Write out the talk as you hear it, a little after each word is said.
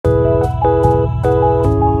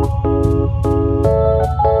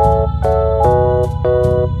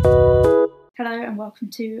welcome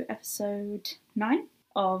to episode 9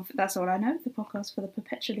 of That's All I Know, the podcast for the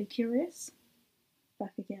perpetually curious.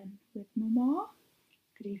 Back again with Mama.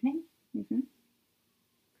 Good evening.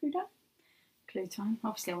 Clue down? Clue time.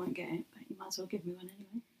 Obviously I won't get it, but you might as well give me one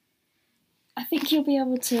anyway. I think you'll be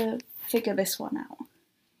able to figure this one out.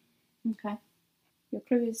 Okay. Your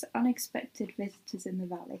clue is unexpected visitors in the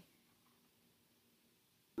valley.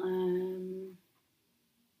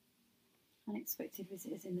 Unexpected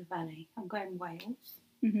visitors in the valley. I'm going Wales.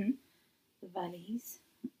 Mm-hmm. The valleys.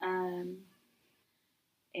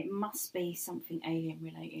 It must be something alien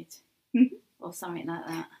related. Or something like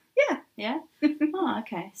that. Yeah. Yeah? Oh,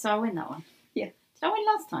 okay. So I win that one. Yeah. Did I win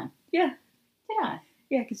last time? Yeah. Did I?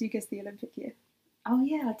 Yeah, because you guessed the Olympic year. Oh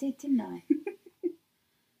yeah, I did, didn't I?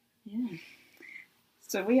 Yeah.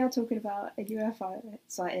 So we are talking about a UFO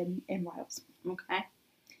sighting in Wales. Okay.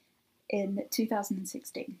 In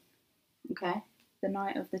 2016. Okay. The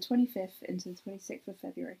night of the 25th into the 26th of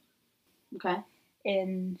February. Okay.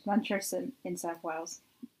 In Llantrisant in South Wales.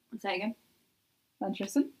 Say it again.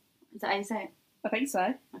 Llantrisant? Is that how you say it? I think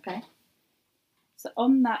so. Okay. So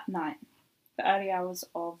on that night, the early hours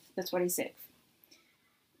of the 26th,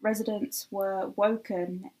 residents were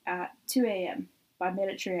woken at 2 a.m. by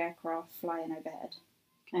military aircraft flying overhead.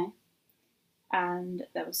 Okay. And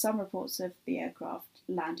there were some reports of the aircraft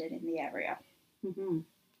landing in the area. Mm-hmm.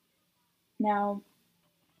 Now,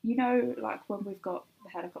 you know, like when we've got the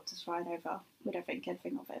helicopters flying over, we don't think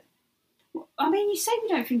anything of it. I mean, you say we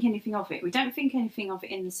don't think anything of it. We don't think anything of it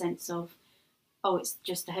in the sense of, oh, it's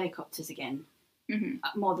just the helicopters again.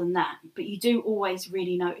 Mm-hmm. More than that. But you do always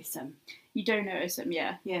really notice them. You do notice them,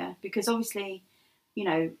 yeah. Yeah, because obviously, you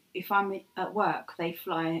know, if I'm at work, they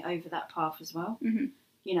fly over that path as well. Mm-hmm.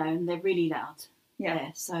 You know, and they're really loud. Yeah.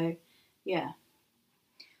 There. So, yeah.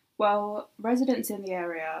 Well, residents in the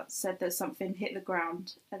area said that something hit the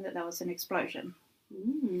ground and that there was an explosion.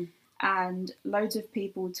 Mm. And loads of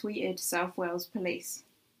people tweeted South Wales police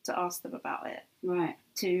to ask them about it. Right.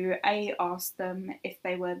 To A, ask them if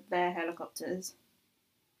they were their helicopters,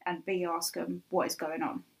 and B, ask them what is going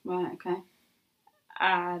on. Right, okay.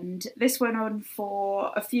 And this went on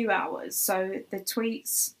for a few hours. So the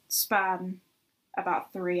tweets span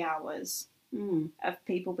about 3 hours of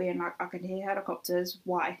people being like, I can hear helicopters,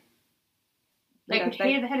 why? They could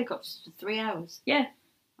hear the helicopters for 3 hours? Yeah.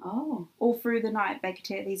 Oh. All through the night they could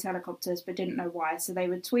hear these helicopters but didn't know why. So they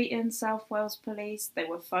were tweeting South Wales police, they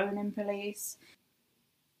were phoning police.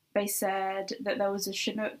 They said that there was a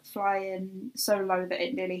Chinook flying so low that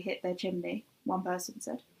it nearly hit their chimney, one person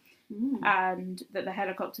said. And that the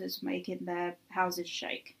helicopters were making their houses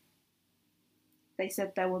shake. They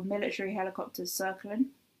said there were military helicopters circling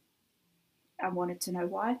and wanted to know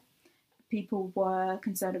why. People were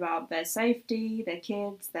concerned about their safety, their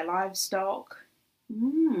kids, their livestock.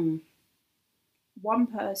 One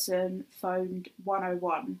person phoned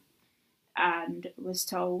 101 and was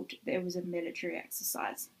told that it was a military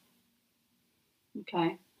exercise.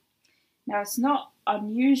 Okay. Now, it's not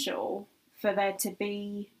unusual for there to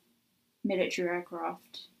be military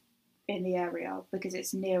aircraft in the area because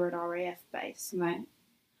it's near an RAF base. Right.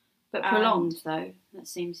 But prolonged, though. That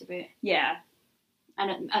seems a bit... Yeah.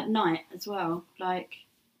 And at night as well. Like,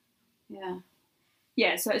 yeah.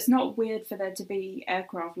 Yeah, so it's not weird for there to be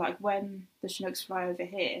aircraft. Like when the Chinooks fly over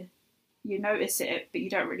here, you notice it, but you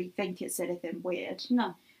don't really think it's anything weird.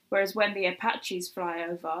 No. Whereas when the Apaches fly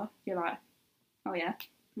over, you're like, oh yeah.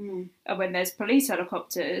 And when there's police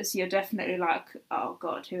helicopters, you're definitely like, oh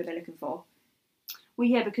God, who are they looking for? Well,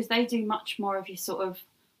 yeah, because they do much more of your sort of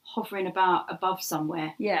hovering about above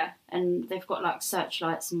somewhere. Yeah. And they've got like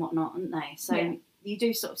searchlights and whatnot, haven't they? So you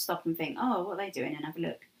do sort of stop and think, oh, what are they doing? And have a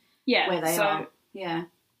look. Yeah. Where they are. Yeah.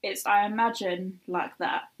 It's, I imagine, like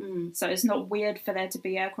that. So it's not weird for there to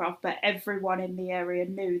be aircraft, but everyone in the area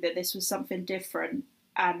knew that this was something different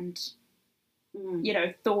and, you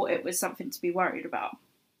know, thought it was something to be worried about.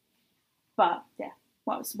 But, yeah,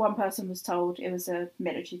 one person was told it was a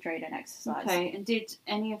military training exercise. Okay, and did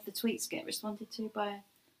any of the tweets get responded to by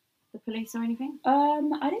the police or anything?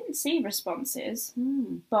 I didn't see responses,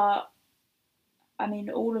 but, I mean,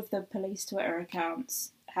 all of the police Twitter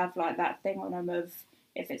accounts have, like, that thing on them of,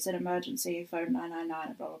 if it's an emergency, phone 999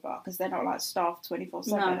 and blah, blah, blah, because they're not, like, staffed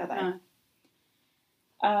 24/7, are they?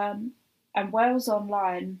 No. And Wales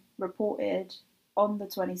Online reported on the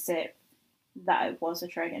 26th that it was a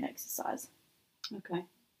training exercise. Okay.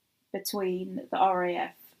 Between the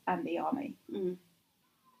RAF and the army.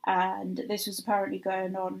 And this was apparently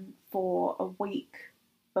going on for a week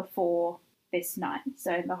before this night.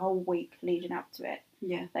 So the whole week leading up to it,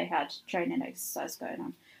 they had training exercise going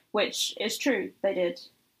on. Which is true, they did.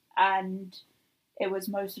 And it was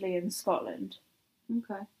mostly in Scotland.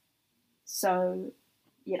 Okay. So,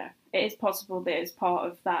 you know, it is possible that it's part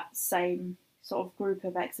of that same sort of group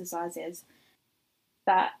of exercises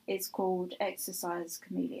that is called exercise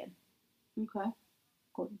chameleon, Okay.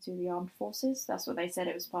 according to the armed forces. That's what they said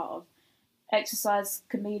it was part of. Exercise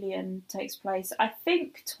chameleon takes place, I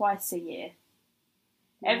think, twice a year.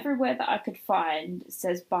 Yeah. Everywhere that I could find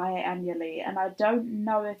says biannually, and I don't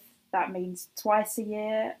know if that means twice a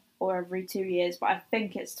year or every 2 years, but I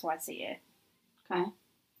think it's twice a year. Okay.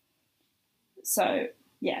 So,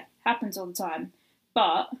 yeah, happens all the time.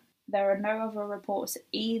 But there are no other reports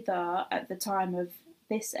either at the time of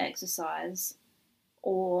this exercise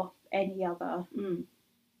or any other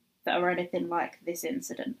that are anything like this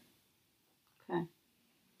incident. Okay.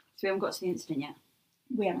 So we haven't got to the incident yet?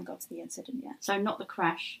 We haven't got to the incident yet. So not the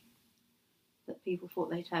crash that people thought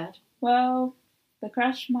they'd heard? Well, the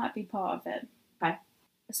crash might be part of it. Okay.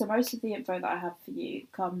 So most of the info that I have for you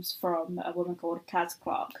comes from a woman called Kaz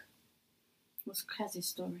Clark. What's Kaz's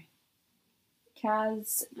story?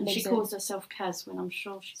 Kaz... And she calls herself Kaz when I'm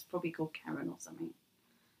sure she's probably called Karen or something.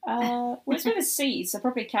 Well, it's with a C, so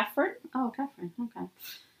probably Catherine. Oh, Catherine. Okay.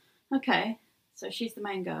 Okay. So she's the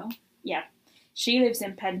main girl. Yeah. She lives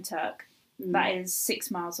in Penturk. That is 6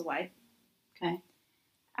 miles away. Okay.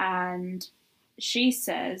 And she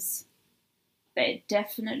says that it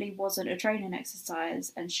definitely wasn't a training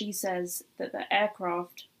exercise, and she says that the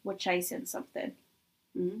aircraft were chasing something.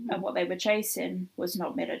 And what they were chasing was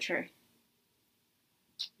not military.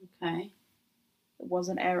 Okay. It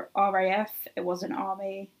wasn't RAF, it wasn't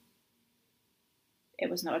Army. It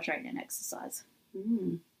was not a training exercise.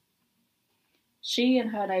 She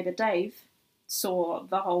and her neighbour Dave saw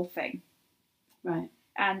the whole thing. Right.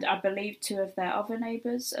 And I believe 2 of their other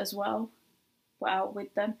neighbours as well were out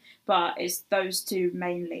with them. But it's those 2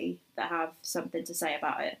 mainly that have something to say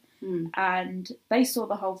about it. And they saw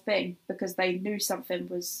the whole thing because they knew something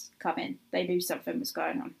was coming. They knew something was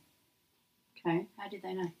going on. Okay. How did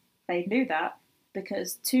they know? They knew that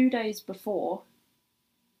because 2 days before,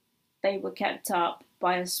 they were kept up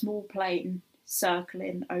by a small plane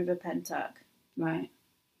circling over Penturk. Right.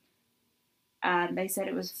 And they said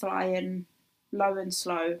it was flying low and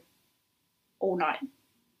slow all night.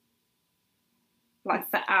 Like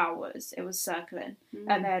for hours, it was circling.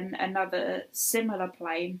 And then another similar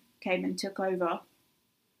plane came and took over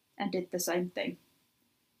and did the same thing.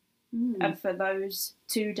 And for those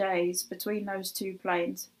 2 days, between those 2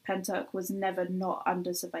 planes, Penturk was never not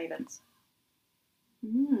under surveillance.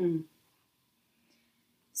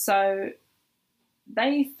 So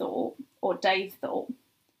they thought, or Dave thought,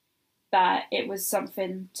 that it was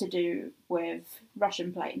something to do with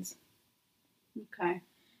Russian planes. Okay.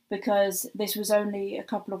 Because this was only a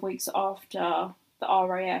couple of weeks after the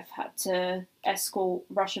RAF had to escort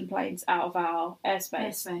Russian planes out of our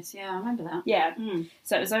airspace. Airspace, yeah, I remember that. Yeah.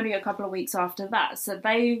 So it was only a couple of weeks after that. So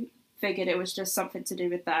they figured it was just something to do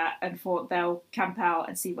with that and thought they'll camp out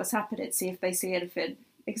and see what's happening, see if they see anything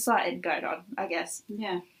exciting going on, I guess.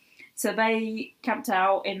 Yeah. So they camped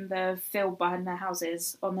out in the field behind their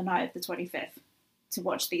houses on the night of the 25th to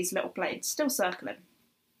watch these little planes still circling.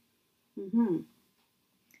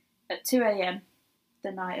 At 2 a.m,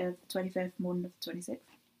 the night of the 25th, morning of the 26th,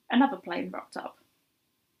 another plane rocked up.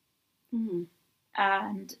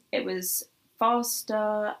 And it was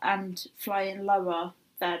faster and flying lower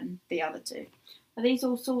than the other 2. Are these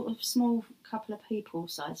all sort of small couple of people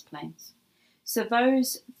sized planes? So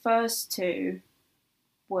those first 2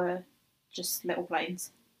 were just little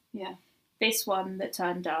planes. Yeah. This one that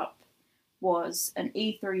turned up was an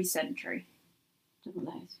E3 Sentry. Don't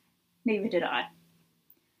know those. Neither did I.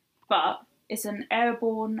 But it's an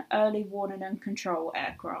airborne early warning and control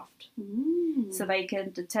aircraft. So they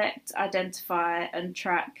can detect, identify and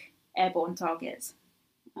track airborne targets.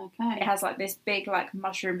 Okay. It has like this big like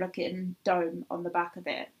mushroom looking dome on the back of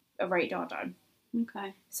it, a radar dome.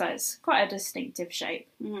 Okay. So it's quite a distinctive shape.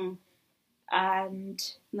 And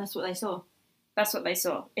that's what they saw? That's what they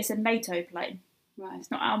saw. It's a NATO plane. Right.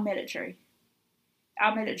 It's not our military.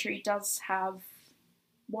 Our military does have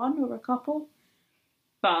one or a couple,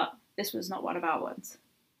 but this was not one of our ones.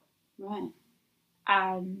 Right.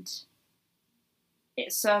 And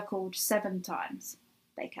it circled 7 times,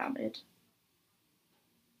 they counted.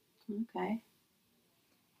 Okay.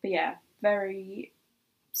 But yeah, very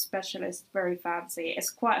specialist, very fancy. It's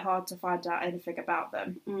quite hard to find out anything about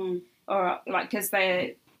them. Or like, because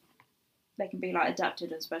they can be like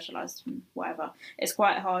adapted and specialised and whatever. It's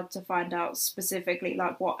quite hard to find out specifically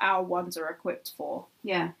like what our ones are equipped for.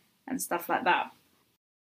 Yeah. And stuff like that.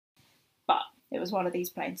 But it was one of these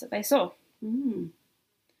planes that they saw. And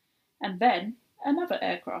then another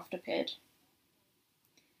aircraft appeared.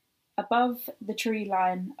 Above the tree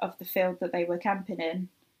line of the field that they were camping in,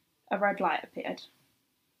 a red light appeared.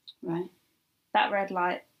 Right. That red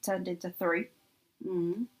light turned into 3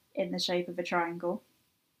 Mm. in the shape of a triangle,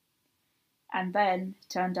 and then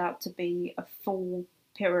turned out to be a full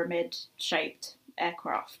pyramid-shaped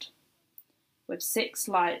aircraft with 6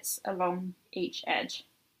 lights along each edge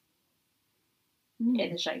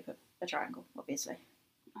in the shape of a triangle, obviously.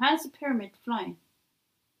 How's the pyramid flying?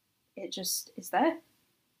 It just is there.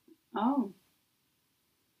 Oh.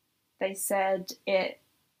 They said it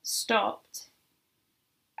stopped,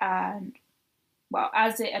 and, well,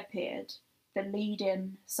 as it appeared, the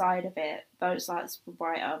leading side of it, those lights were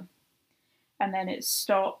brighter, and then it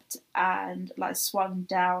stopped and like swung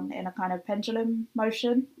down in a kind of pendulum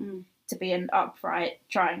motion to be an upright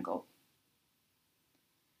triangle,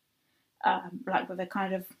 like with a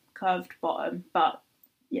kind of curved bottom, but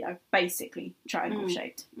basically triangle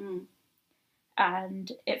shaped.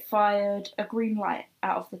 And it fired a green light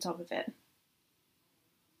out of the top of it.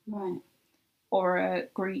 Right. Or a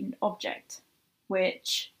green object,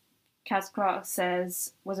 which Kaz Clark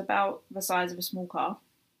says was about the size of a small car.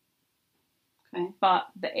 Okay. But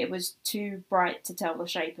that it was too bright to tell the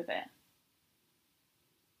shape of it.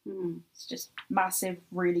 It's just massive,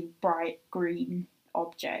 really bright green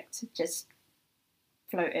object just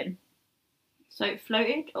floating. So it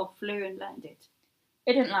floated or flew and landed?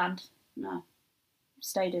 It didn't land. No.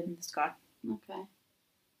 Stayed in the sky. Okay.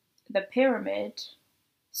 The pyramid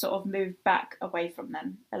sort of moved back away from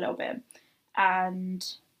them a little bit,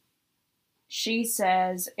 and she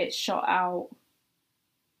says it shot out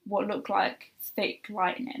what looked like thick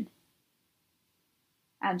lightning,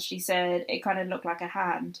 and she said it kind of looked like a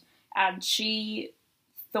hand, and she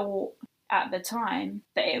thought at the time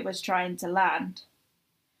that it was trying to land,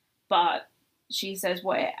 but she says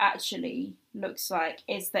what it actually looks like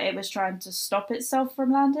is that it was trying to stop itself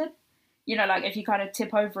from landing. Like if you kind of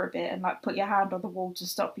tip over a bit and like put your hand on the wall to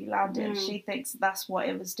stop you landing, she thinks that's what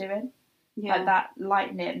it was doing. Yeah. Like that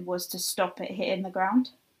lightning was to stop it hitting the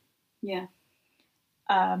ground. Yeah.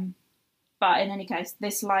 But in any case,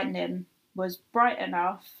 this lightning was bright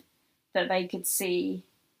enough that they could see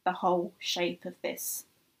the whole shape of this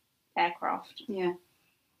aircraft. Yeah.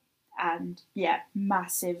 And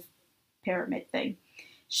massive pyramid thing.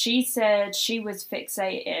 She said she was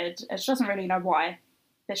fixated, and she doesn't really know why,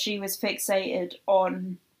 that she was fixated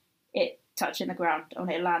on it touching the ground, on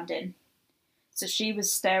it landing. So she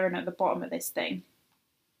was staring at the bottom of this thing.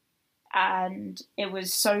 And it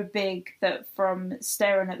was so big that from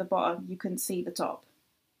staring at the bottom, you couldn't see the top.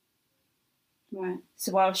 Right.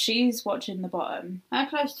 So while she's watching the bottom... How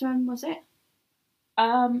close to him was it?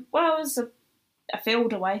 Well, it was a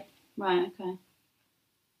field away. Right, okay.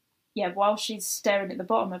 Yeah, while she's staring at the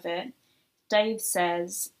bottom of it, Dave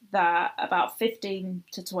says that about 15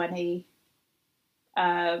 to 20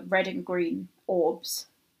 red and green orbs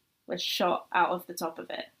were shot out of the top of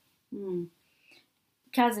it.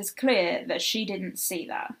 Kaz is clear that she didn't see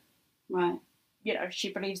that. Right.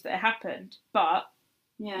 She believes that it happened, but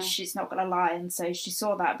yeah, she's not going to lie and say she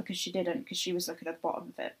saw that because she didn't, because she was looking at the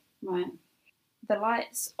bottom of it. Right. The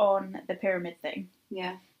lights on the pyramid thing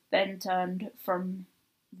then turned from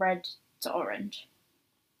red to orange.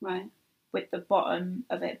 Right. With the bottom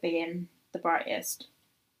of it being the brightest.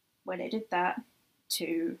 When it did that,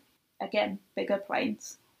 2, again, bigger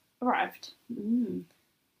planes arrived.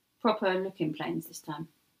 Proper looking planes this time.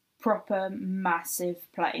 Proper massive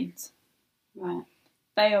planes. Right.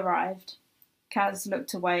 They arrived. Kaz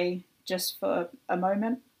looked away just for a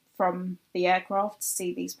moment from the aircraft to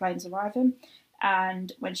see these planes arriving,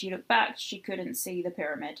 and when she looked back, she couldn't see the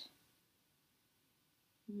pyramid.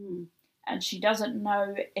 And she doesn't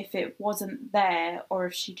know if it wasn't there or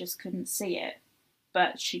if she just couldn't see it,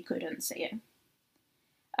 but she couldn't see it.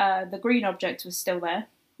 The green object was still there,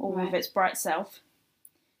 all with its bright self,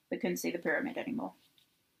 but couldn't see the pyramid anymore.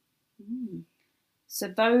 So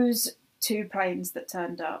those 2 planes that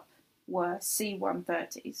turned up were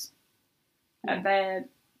C-130s. And they're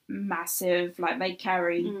massive, like they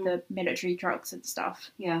carry the military trucks and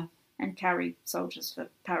stuff. Yeah. And carry soldiers for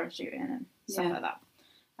parachuting and stuff like that.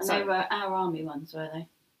 And they were our army ones, were they?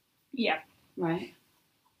 Yeah. Right.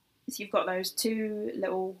 So you've got those 2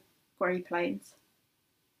 little grey planes.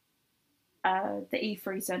 The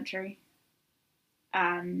E-3 Sentry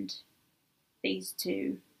and these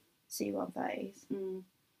 2 C-130s.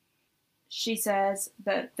 She says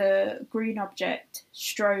that the green object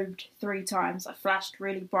strobed 3 times, like flashed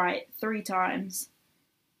really bright 3 times,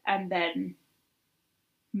 and then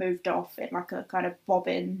moved off in like a kind of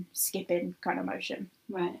bobbing, skipping kind of motion.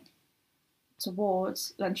 Right.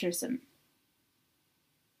 Towards Lantricent.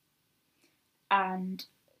 And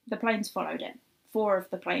The planes followed it. 4 of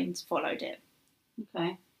the planes followed it.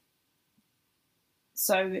 Okay.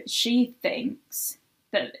 So she thinks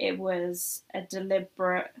that it was a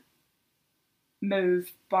deliberate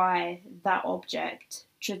move by that object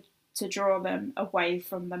to draw them away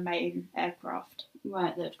from the main aircraft.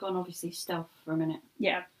 Right, that had gone obviously stealth for a minute.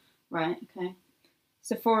 Yeah. Right, okay.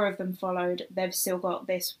 So 4 of them followed. They've still got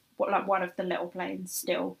this, like one of the little planes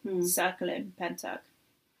still circling Pentuck.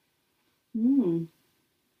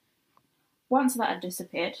 Once that had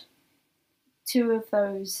disappeared, 2 of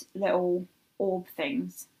those little orb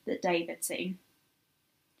things that Dave had seen,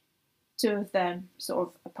 2 of them sort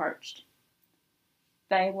of approached.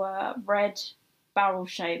 They were red,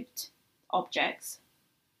 barrel-shaped objects,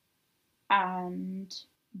 and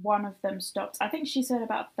one of them stopped. I think she said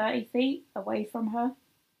about 30 feet away from her.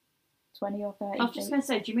 20 or 30 I was just going to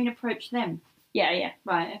say, do you mean approach them? Yeah.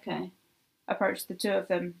 Right, okay. Approached the 2 of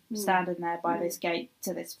them standing there by this gate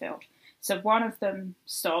to this field. So one of them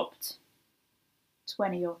stopped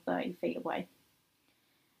 20 or 30 feet away.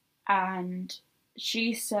 And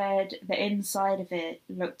she said the inside of it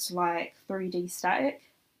looked like 3D static.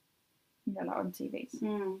 You know, like on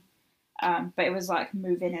TVs. But it was like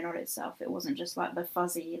moving in on itself. It wasn't just like the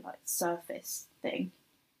fuzzy like surface thing.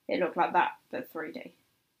 It looked like that, but 3D.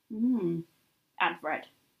 And red.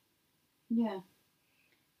 Yeah.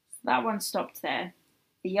 That one stopped there.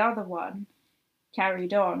 The other one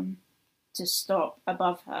carried on to stop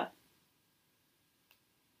above her.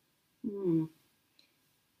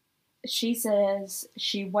 She says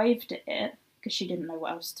she waved at it because she didn't know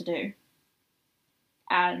what else to do.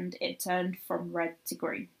 And it turned from red to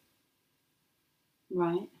green.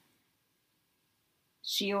 Right.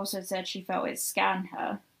 She also said she felt it scan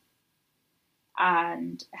her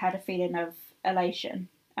and had a feeling of elation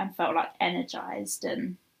and felt like energized,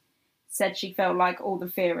 and said she felt like all the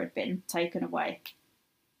fear had been taken away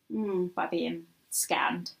by being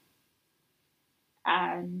scanned.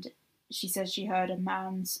 And she says she heard a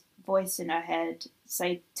man's voice in her head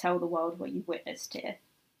say, "Tell the world what you witnessed here."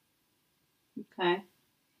 Okay.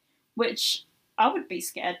 Which I would be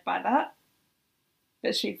scared by that,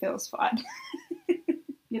 but she feels fine.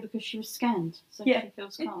 Yeah, because she was scanned, so Yeah. she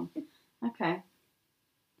feels calm. Okay.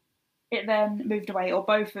 It then moved away, or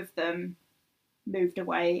both of them moved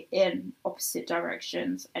away in opposite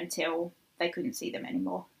directions until they couldn't see them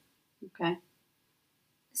anymore. Okay.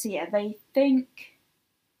 So yeah, they think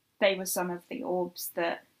they were some of the orbs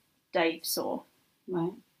that Dave saw.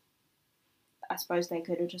 Right. I suppose they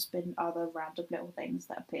could have just been other random little things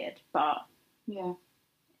that appeared, but Yeah.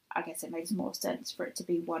 I guess it makes more sense for it to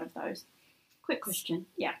be one of those. Quick question.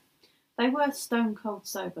 Yeah. They were stone cold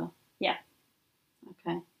sober. Yeah.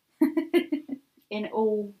 Okay. In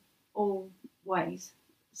all ways,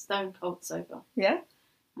 stone cold sober. Yeah.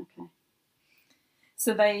 Okay.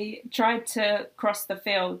 So they tried to cross the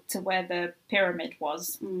field to where the pyramid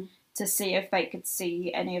was to see if they could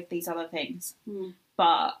see any of these other things.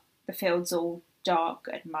 But the field's all dark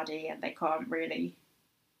and muddy and they can't really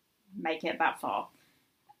make it that far.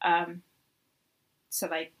 So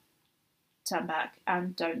they turn back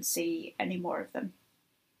and don't see any more of them.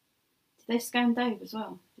 Did they scan Dave as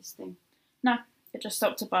well, this thing? No, it just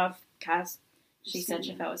stopped above Kaz. She Just said seen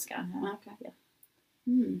she it. felt a scan her. Okay. Yeah.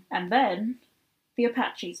 And then the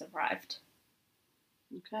Apaches arrived.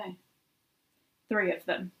 Okay. 3 of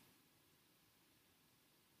them.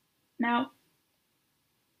 Now,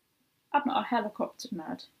 I'm not a helicopter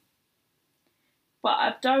nerd, but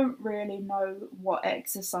I don't really know what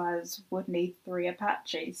exercise would need 3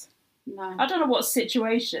 Apaches. No. I don't know what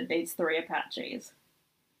situation needs 3 Apaches,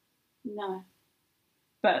 No.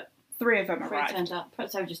 but 3 of them 3 arrived. turned up.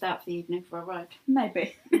 Perhaps they were just out for the evening for a ride.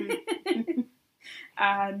 Maybe.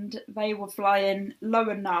 And they were flying low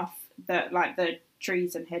enough that like the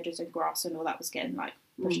trees and hedges and grass and all that was getting like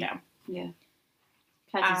pushed down. Yeah.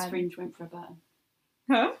 Kaz's fringe went for a button.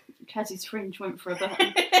 Huh? Kaz's fringe went for a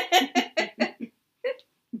button.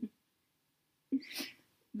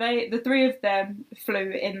 The 3 of them flew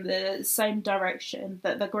in the same direction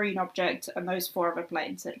that the green object and those 4 other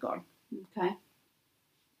planes had gone. Okay.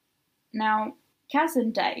 Now, Kaz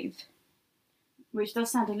and Dave. Which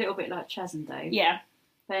does sound a little bit like Chaz and Dave. Yeah.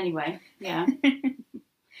 But anyway, yeah.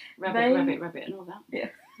 Rabbit, and all that. Yeah.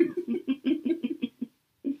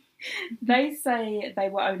 They say they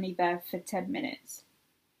were only there for 10 minutes.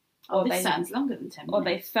 Oh, this sounds longer than 10 minutes. Or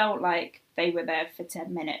they felt like they were there for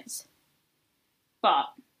 10 minutes. But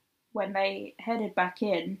when they headed back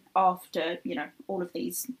in after, all of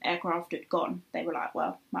these aircraft had gone, they were like,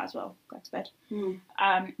 well, might as well go to bed.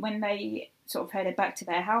 When they sort of headed back to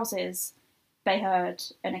their houses, they heard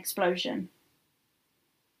an explosion.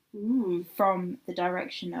 from the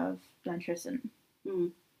direction of Llantrisant.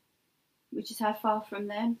 Which is how far from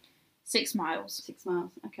them? 6 miles. 6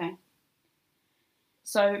 miles, okay.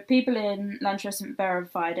 So people in Llantrisant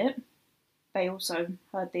verified it. They also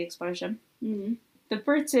heard the explosion. The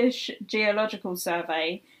British Geological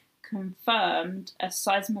Survey confirmed a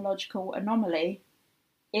seismological anomaly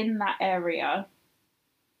in that area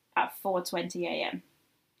at 4:20 a.m.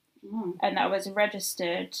 And that was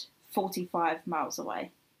registered 45 miles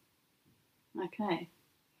away. Okay.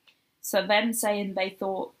 So them saying they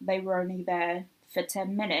thought they were only there for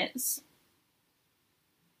 10 minutes,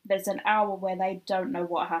 there's an hour where they don't know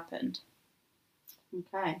what happened.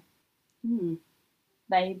 Okay.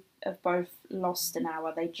 They have both lost an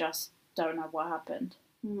hour, they just don't know what happened.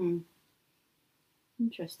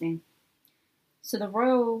 Interesting. So the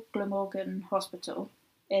Royal Glamorgan Hospital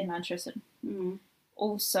in Llantrisant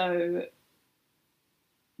also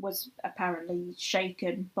was apparently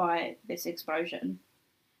shaken by this explosion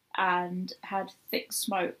and had thick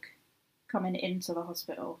smoke coming into the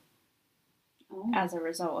hospital as a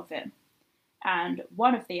result of it. And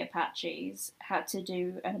one of the Apaches had to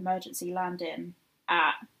do an emergency landing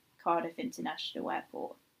at Cardiff International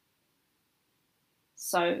Airport.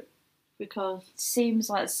 So, because seems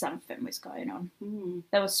like something was going on.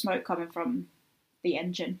 There was smoke coming from the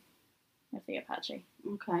engine of the Apache.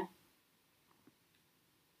 Okay.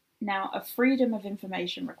 Now, a Freedom of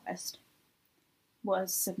Information request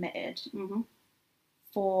was submitted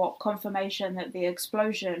for confirmation that the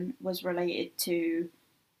explosion was related to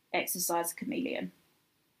Exercise Chameleon.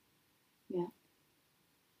 Yeah.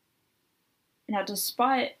 Now,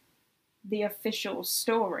 despite the official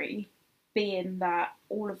story being that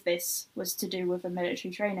all of this was to do with a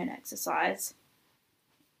military training exercise,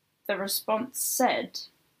 the response said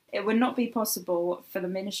it would not be possible for the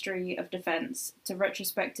Ministry of Defence to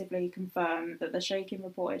retrospectively confirm that the shaking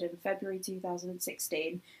reported in February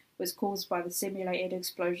 2016 was caused by the simulated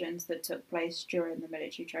explosions that took place during the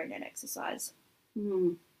military training exercise.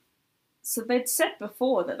 So they'd said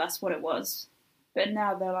before that that's what it was, but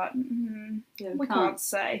now they're like, we can't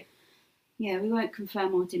say. Yeah, we won't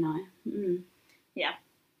confirm or deny. Yeah.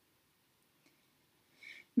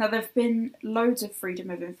 Now, there have been loads of Freedom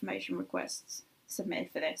of Information requests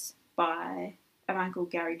submitted for this by a man called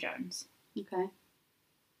Gary Jones. Okay.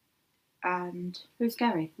 And who's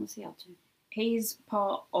Gary? What's he up to? He's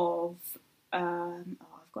part of, I've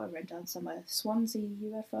got it written down somewhere, Swansea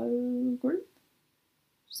UFO Group?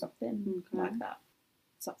 Something like that.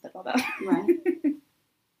 Something like that. Right.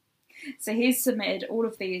 So he's submitted all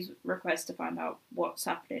of these requests to find out what's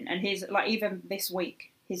happening. And he's, like, even this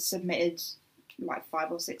week, he's submitted, like,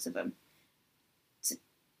 5 or 6 of them to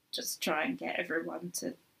just try and get everyone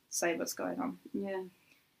to say what's going on. Yeah.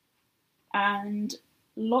 And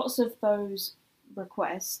lots of those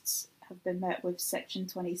requests have been met with Section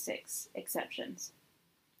 26 exceptions.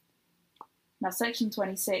 Now, Section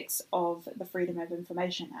 26 of the Freedom of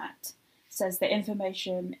Information Act says that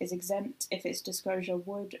information is exempt if its disclosure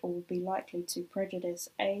would or would be likely to prejudice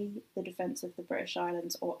A, the defence of the British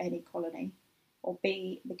Islands or any colony, or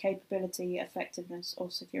B, the capability, effectiveness or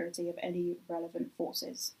security of any relevant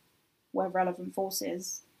forces, where relevant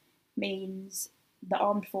forces means the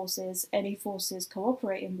armed forces, any forces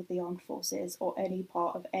cooperating with the armed forces, or any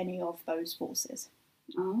part of any of those forces.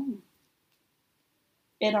 Oh.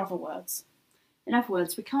 In other words,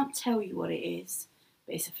 we can't tell you what it is,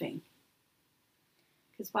 but it's a thing.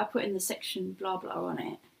 Because by putting the section blah blah on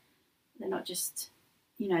it, they're not just,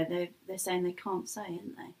 they're saying they can't say,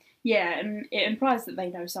 aren't they? Yeah, and it implies that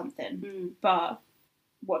they know something, but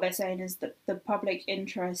what they're saying is that the public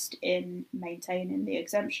interest in maintaining the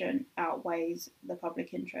exemption outweighs the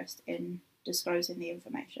public interest in disclosing the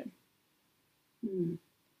information.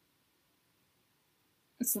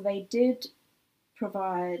 So they did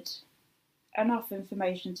provide enough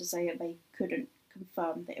information to say that they couldn't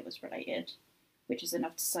confirm that it was related, which is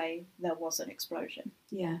enough to say there was an explosion.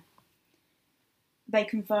 Yeah. They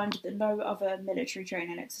confirmed that no other military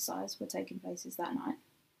training exercise were taking places that night,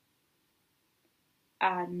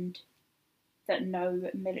 and that no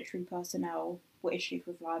military personnel were issued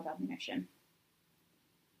with live ammunition.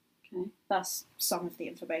 Okay. That's some of the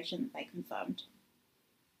information that they confirmed.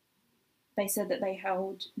 They said that they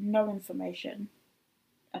held no information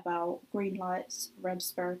about green lights, red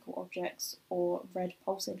spherical objects, or red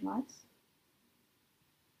pulsing lights.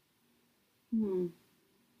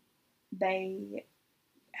 They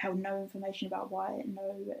held no information about why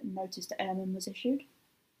no notice to airmen was issued,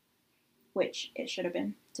 which it should have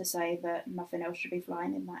been, to say that nothing else should be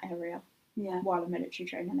flying in that area while a military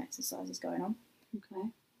training exercise is going on. Okay.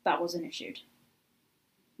 That wasn't issued.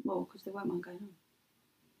 Well, because there weren't one going on.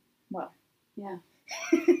 Well. Yeah.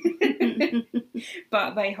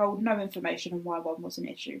 But they hold no information on why one wasn't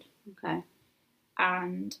issued. Okay.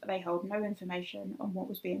 And they hold no information on what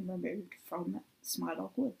was being removed from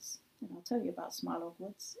Smilog Woods. And I'll tell you about Smilog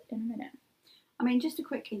Woods in a minute. I mean, just a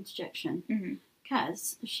quick interjection. Mm-hmm.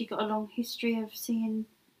 Kaz, has she got a long history of seeing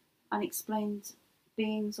unexplained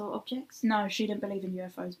beings or objects? No, she didn't believe in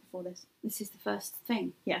UFOs before this. This is the first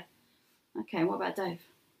thing? Yeah. Okay, what about Dave?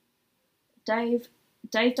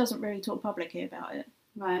 Dave doesn't really talk publicly about it.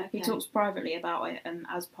 Right, okay. He talks privately about it, and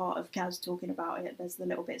as part of Kaz talking about it, there's the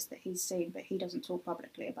little bits that he's seen, but he doesn't talk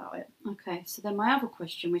publicly about it. Okay, so then my other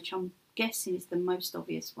question, which I'm guessing is the most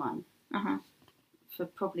obvious one for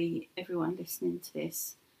probably everyone listening to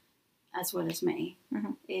this, as well as me,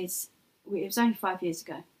 is it was only 5 years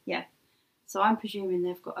ago. Yeah. So I'm presuming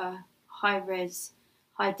they've got a high-res,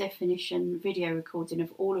 high-definition video recording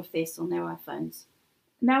of all of this on their iPhones.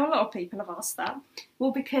 Now, a lot of people have asked that.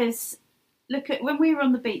 Well, because look at when we were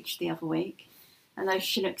on the beach the other week and those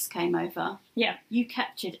Chinooks came over. Yeah. You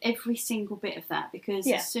captured every single bit of that because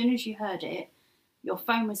as soon as you heard it, your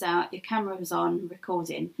phone was out, your camera was on,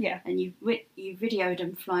 recording. Yeah. And you videoed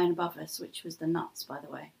them flying above us, which was the nuts, by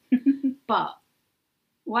the way. But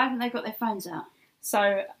why haven't they got their phones out?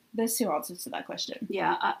 So there's two answers to that question.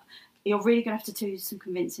 Yeah, you're really going to have to do some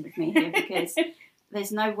convincing of me here because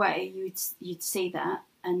there's no way you'd see that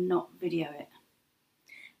and not video it.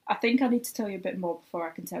 I think I need to tell you a bit more before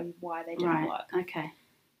I can tell you why they didn't work. Okay.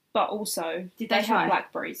 But also, did they have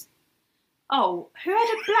Blackberries. Oh, who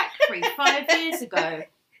had a Blackberry 5 years ago?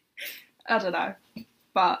 I don't know.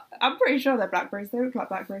 But I'm pretty sure they're Blackberries. They look like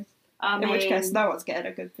Blackberries. In which case, no one's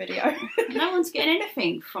getting a good video. No one's getting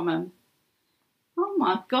anything from them. Oh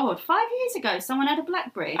my God. 5 years ago, someone had a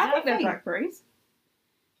Blackberry. I think they're Blackberries.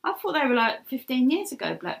 I thought they were like 15 years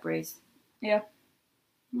ago, Blackberries. Yeah.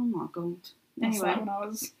 Oh my God. Anyway. That's when I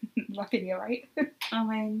was like in year 8. I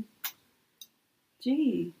mean,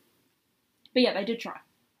 gee. But yeah, they did try.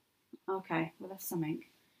 Okay, well that's something.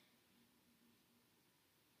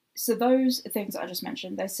 So those things that I just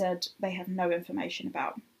mentioned, they said they have no information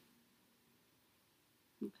about.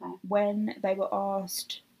 Okay. When they were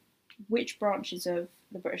asked which branches of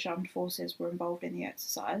the British Armed Forces were involved in the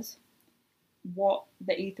exercise, what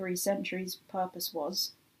the E3 Sentry's purpose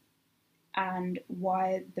was, and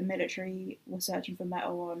why the military was searching for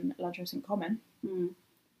metal on Ludgerson Common,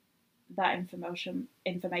 that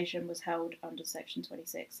information was held under Section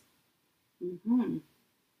 26. Mm-hmm.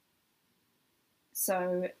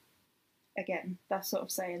 So, again, that's sort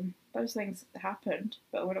of saying those things happened,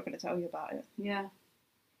 but we're not going to tell you about it. Yeah.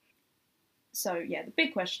 So, yeah, the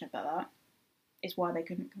big question about that is why they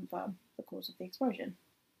couldn't confirm the cause of the explosion.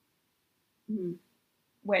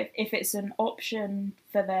 Where if it's an option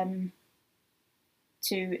for them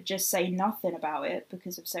to just say nothing about it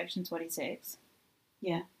because of Section 26,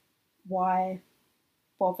 why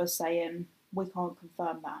bother saying we can't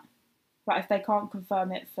confirm that? But if they can't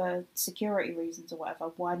confirm it for security reasons or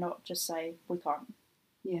whatever, why not just say we can't?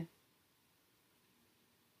 Yeah.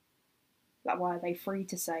 Like, why are they free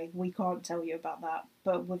to say we can't tell you about that,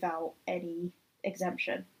 but without any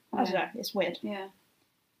exemption? I don't know, it's weird. Yeah.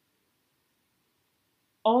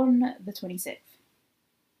 On the 26th,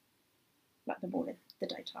 like the morning, the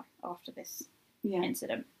daytime after this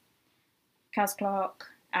incident, Kaz Clark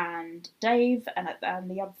and Dave and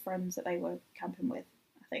the other friends that they were camping with,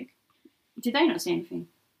 I think. Did they not see anything?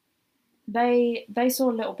 They saw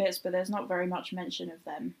little bits, but there's not very much mention of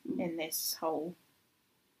them in this whole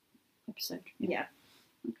episode. Yeah.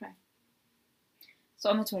 Okay. So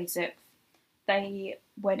on the 26th, they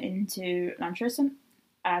went into Lantrison,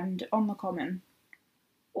 and on the common,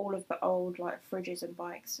 all of the old like fridges and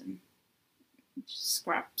bikes and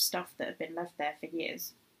scrap stuff that had been left there for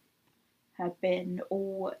years had been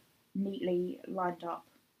all neatly lined up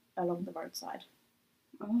along the roadside.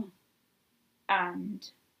 Oh. And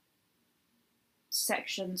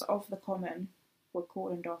sections of the common were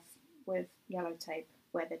cordoned off with yellow tape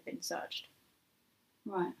where they'd been searched.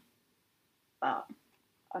 Right. But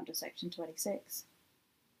under Section 26,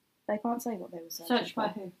 they can't say what they were searching Searched by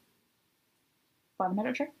who? By the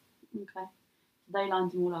military. Okay. So they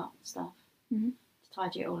lined them all up and stuff. Mm-hmm. To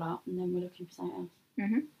tidy it all up, and then we're looking for something else.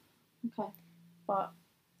 Mm-hmm. Okay. But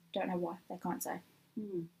don't know why. They can't say.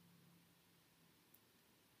 Mm.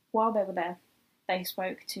 While they were there, they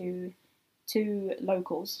spoke to 2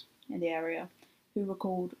 locals in the area who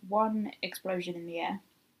recalled 1 explosion in the air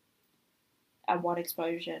and 1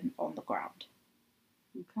 explosion on the ground.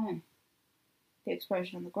 Okay. The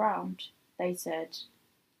explosion on the ground, they said,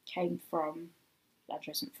 came from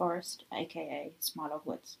Ladressant Forest, aka Smilog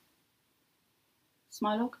Woods.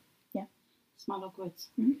 Smilog? Yeah. Smilog Woods.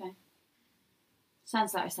 Mhm. Okay.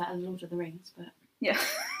 Sounds like it's out of Lord of the Rings, but Yeah.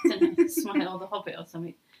 I don't know, Smile or the Hobbit or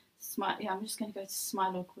something. Yeah, I'm just going to go to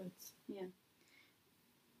Smilog Woods. Yeah.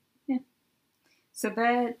 So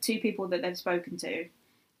they're two people that they've spoken to,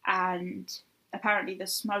 and apparently the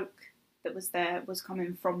smoke that was there was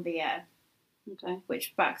coming from the air, Okay.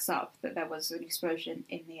 which backs up that there was an explosion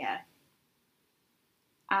in the air.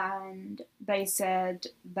 And they said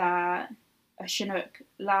that a Chinook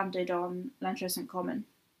landed on Lanchesant Common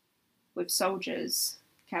with soldiers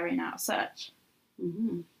carrying out a search.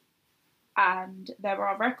 Mm-hmm. And there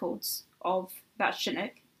are records of that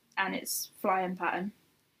Chinook and its flying pattern,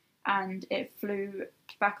 and it flew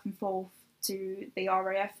back and forth to the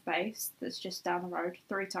RAF base that's just down the road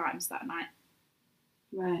 3 times that night.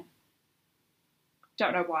 Right.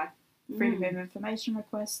 Don't know why. Freedom of Information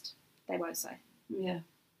request, they won't say. Yeah.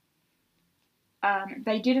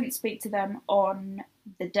 They didn't speak to them on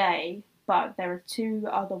the day, but there are 2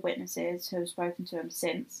 other witnesses who have spoken to them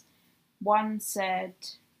since. One said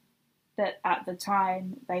that at the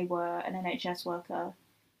time they were an NHS worker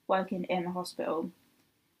working in the hospital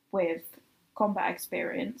with combat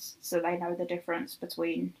experience, so they know the difference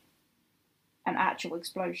between an actual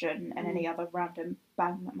explosion and any other random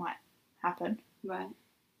bang that might happen. Right.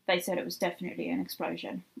 They said it was definitely an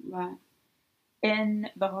explosion. Right. In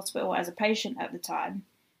the hospital as a patient at the time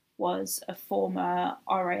was a former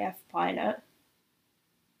RAF pilot,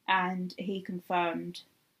 and he confirmed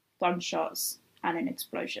gunshots and an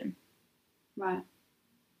explosion. Right.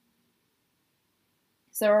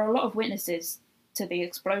 So there are a lot of witnesses to the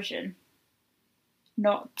explosion,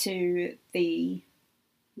 not to the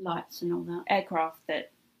Lights and all that. aircraft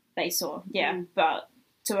that they saw, but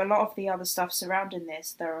to a lot of the other stuff surrounding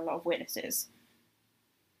this, there are a lot of witnesses.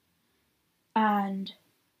 And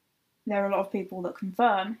there are a lot of people that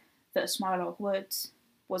confirm that Smilog Woods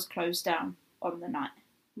was closed down on the night.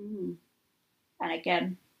 Mm. And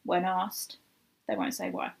again, when asked, they won't say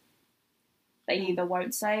why. They either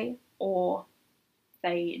won't say or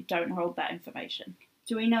they don't hold that information.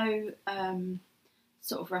 Do we know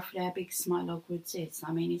sort of roughly how big Smilog Woods is?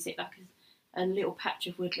 I mean, is it like a little patch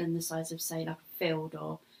of woodland the size of, say, like a field,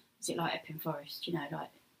 or is it like Epping Forest? You know, like,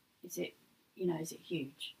 is it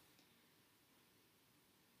huge?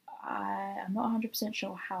 I'm not 100%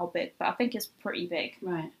 sure how big, but I think it's pretty big.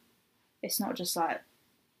 Right. It's not just like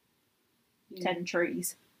 10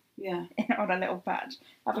 trees Yeah. on a little patch.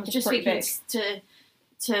 I think I'm it's just pretty thinking big.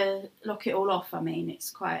 to lock it all off. I mean,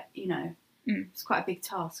 it's quite, it's quite a big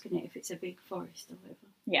task, isn't it, if it's a big forest or whatever.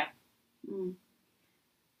 Yeah. Mm.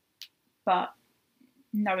 But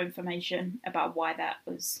no information about why that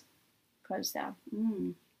was closed down.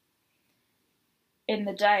 Mm. In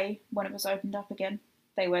the day, when it was opened up again,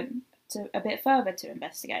 they went to a bit further to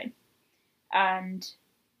investigate. And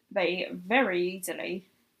they very easily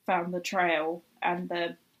found the trail and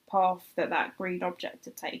the path that green object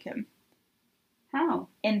had taken. How?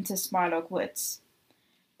 Into Smilog Woods.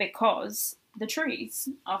 Because the trees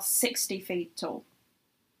are 60 feet tall.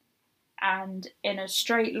 And in a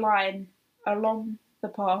straight line along the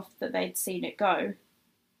path that they'd seen it go,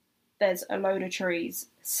 there's a load of trees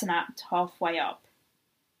snapped halfway up.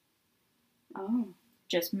 Oh.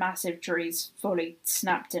 Just massive trees fully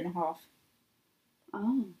snapped in half.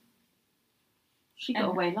 Oh. She got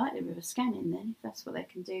away lightly with a scanning then, if that's what they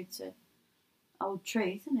can do to old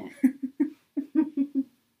trees, isn't it?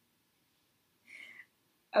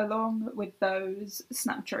 Along with those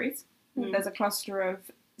snap trees, there's a cluster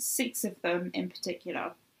of 6 of them in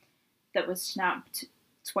particular that was snapped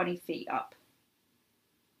 20 feet up,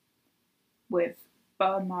 with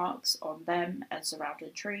burn marks on them and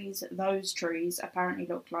surrounding trees. Those trees apparently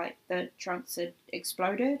looked like the trunks had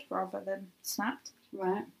exploded rather than snapped.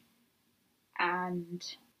 Right. And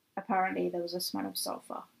apparently there was a smell of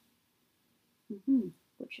sulphur,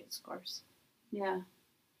 which is gross. Yeah.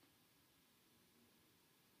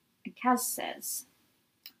 And Kaz says,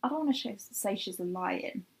 I don't want to say she's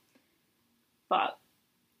lying, but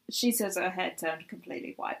she says her hair turned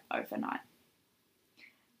completely white overnight.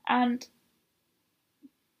 And,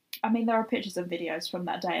 I mean, there are pictures and videos from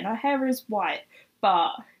that day, and her hair is white,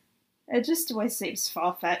 but it just always seems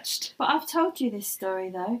far-fetched. But I've told you this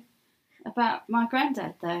story, though, about my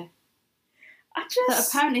granddad, though. That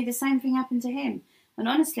apparently the same thing happened to him. And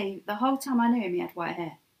honestly, the whole time I knew him, he had white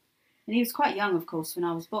hair. And he was quite young, of course, when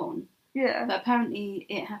I was born. Yeah. But apparently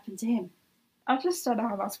it happened to him. I just don't know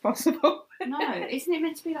how that's possible. No, isn't it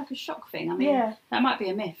meant to be like a shock thing? I mean, that might be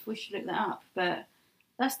a myth. We should look that up. But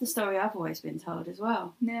that's the story I've always been told as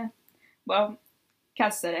well. Yeah. Well,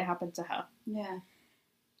 Kaz said it happened to her. Yeah.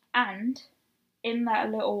 And in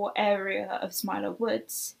that little area of Smilog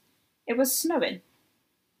Woods, It was snowing.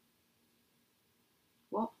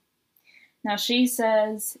 What? Now she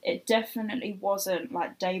says it definitely wasn't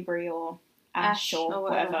like debris or ash or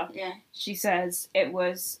whatever. Yeah. She says it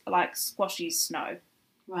was like squashy snow.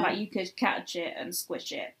 Right. Like you could catch it and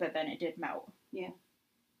squish it, but then it did melt. Yeah.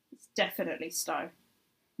 It's definitely snow.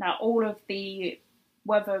 Now all of the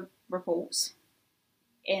weather reports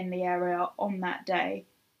in the area on that day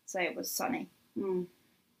say it was sunny. Mm.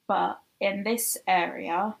 But in this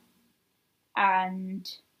area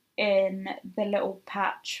and in the little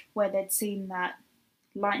patch where they'd seen that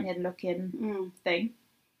lightning looking thing,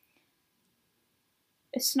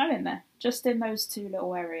 it's snowing there, just in those two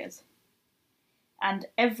little areas. And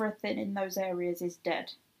everything in those areas is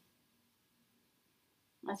dead.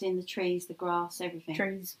 As in the trees, the grass, everything.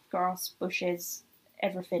 Trees, grass, bushes,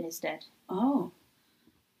 everything is dead. Oh.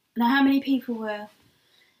 Now, how many people were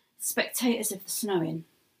spectators of the snowing?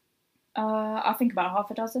 I think about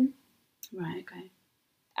half a dozen. Right, okay.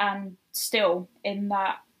 And still, in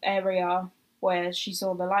that area where she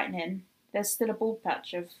saw the lightning, there's still a bald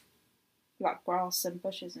patch of like grass and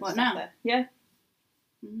bushes and What, stuff now? there. Yeah.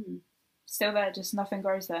 Mm. Still there, just nothing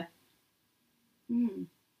grows there. Mm.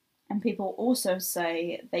 And people also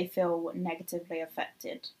say they feel negatively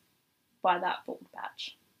affected by that bald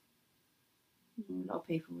patch. A lot of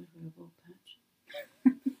people would wear a bald patch.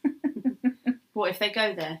 What if they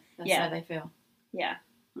go there? That's how they feel. Yeah.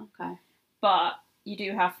 Okay. But you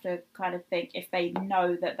do have to kind of think, if they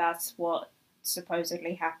know that that's what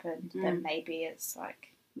supposedly happened, then maybe it's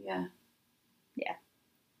like... Yeah. Yeah.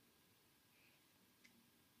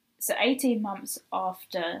 So 18 months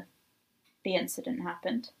after the incident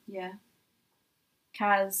happened, Yeah.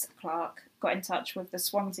 Kaz Clark got in touch with the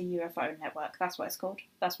Swansea UFO Network. That's what it's called.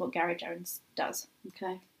 That's what Gary Jones does.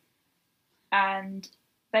 Okay. And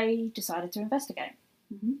they decided to investigate.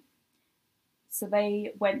 Mm-hmm. So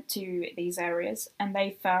they went to these areas and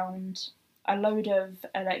they found a load of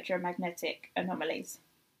electromagnetic anomalies.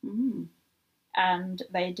 Mm. And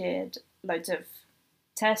they did loads of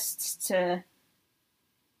tests to,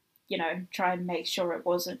 you know, try and make sure it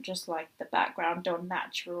wasn't just like the background or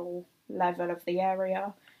natural level of the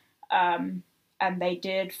area. And they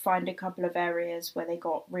did find a couple of areas where they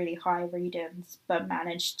got really high readings but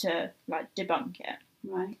managed to like debunk it.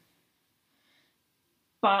 Right.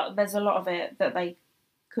 But there's a lot of it that they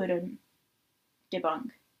couldn't debunk.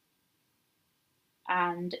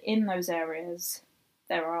 And in those areas,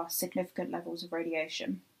 there are significant levels of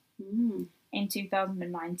radiation. Mm. In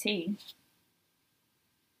 2019,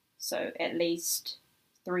 so at least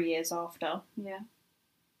 3 years after, Yeah.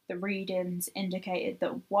 the readings indicated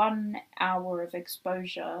that 1 hour of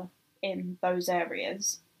exposure in those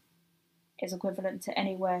areas is equivalent to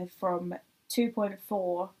anywhere from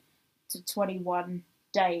 2.4 to 21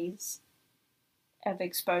 days of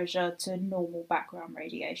exposure to normal background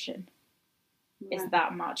radiation. Right. Is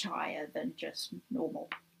that much higher than just normal,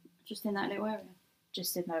 Just in that little area?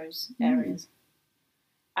 just in those areas.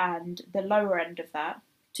 And the lower end of that,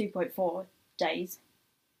 2.4 days,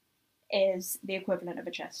 is the equivalent of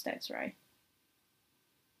a chest x-ray.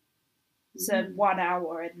 So 1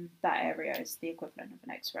 hour in that area is the equivalent of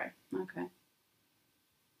an x-ray. Okay.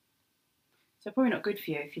 So probably not good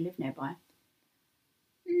for you if you live nearby.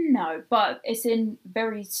 No, but it's in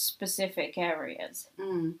very specific areas.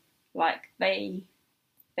 Mm. Like they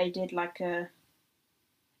did like I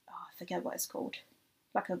forget what it's called,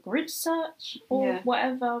 like a grid search or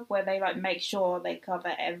whatever, where they like make sure they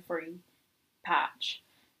cover every patch,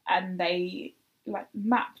 and they like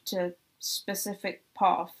mapped a specific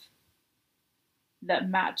path that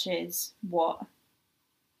matches what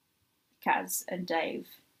Kaz and Dave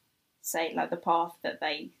say, like the path that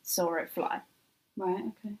they saw it fly. Right,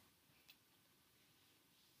 okay.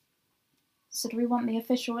 So do we want the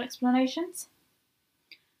official explanations?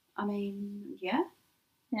 I mean, yeah.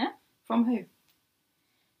 Yeah? From who?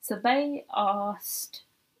 So they asked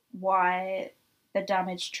why the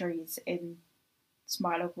damaged trees in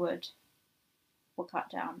Smilock Wood were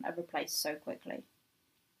cut down and replaced so quickly.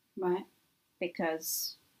 Right.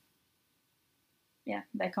 Because, yeah,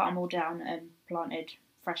 they cut them all down and planted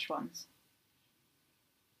fresh ones.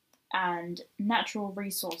 And Natural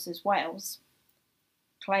Resources Wales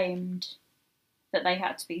claimed that they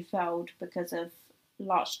had to be felled because of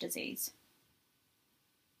larch disease.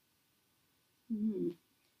 Mm.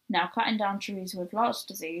 Now, cutting down trees with larch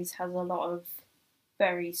disease has a lot of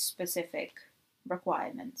very specific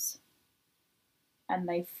requirements, and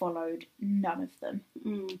they followed none of them.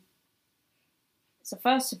 Mm. So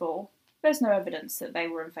first of all, there's no evidence that they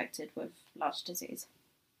were infected with larch disease.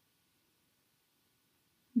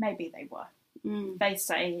 Maybe they were. They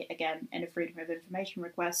say, again, in a Freedom of Information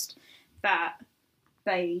request, that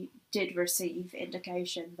they did receive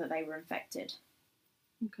indication that they were infected.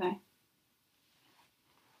 Okay.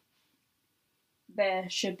 There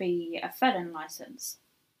should be a felon licence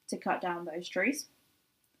to cut down those trees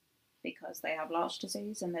because they have larch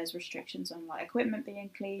disease and there's restrictions on like equipment being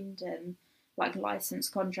cleaned and like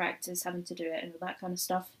licensed contractors having to do it and all that kind of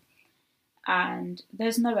stuff. And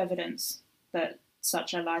there's no evidence that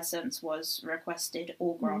such a licence was requested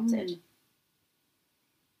or granted.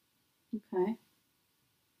 Okay.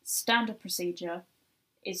 Standard procedure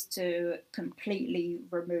is to completely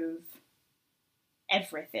remove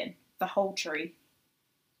everything, the whole tree,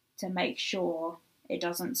 to make sure it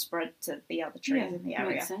doesn't spread to the other trees in the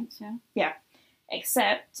area. Makes sense, yeah. Yeah.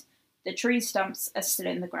 Except the tree stumps are still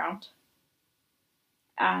in the ground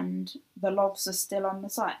and the logs are still on the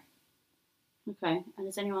site. Okay. And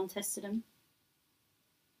has anyone tested them?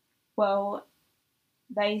 Well,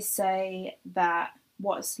 they say that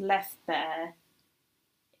what's left there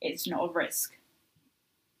is not a risk.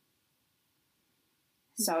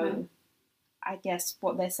 So I guess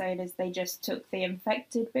what they're saying is they just took the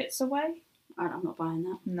infected bits away. I'm not buying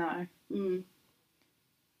that. No. Mm.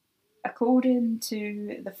 According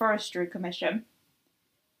to the Forestry Commission,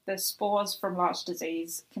 the spores from larch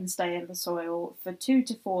disease can stay in the soil for 2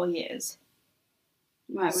 to 4 years.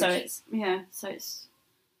 Right, So it's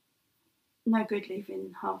no good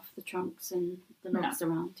leaving half the trunks and the logs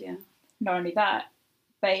around, yeah. Not only that,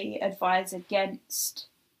 they advise against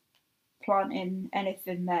planting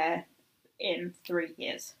anything there in 3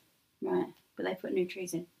 years. Right, but they put new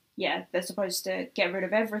trees in. Yeah, they're supposed to get rid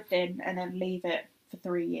of everything and then leave it for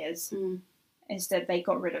 3 years. Instead, they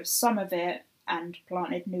got rid of some of it and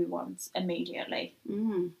planted new ones immediately.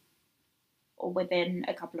 Or within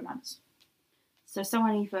a couple of months. So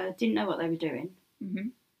someone either didn't know what they were doing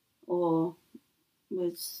or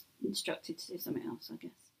was instructed to do something else, I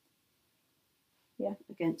guess. Yeah.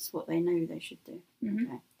 Against what they knew they should do.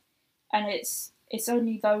 Okay. And it's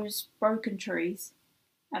only those broken trees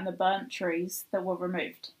and the burnt trees that were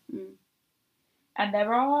removed. And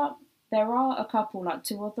there are a couple, like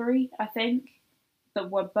 2 or 3, I think,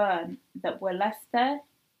 that were burnt that were left there.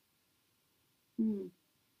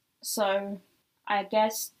 So I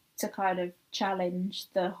guess to kind of challenge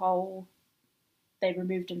the whole, they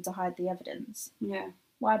removed them to hide the evidence. Yeah.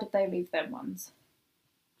 Why did they leave them ones?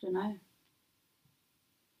 Don't know.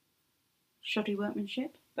 Shoddy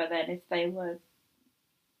workmanship. But then if they were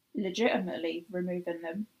legitimately removing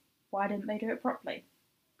them, why didn't they do it properly?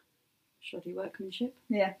 Shoddy workmanship.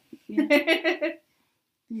 Yeah.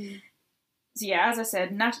 So yeah, as I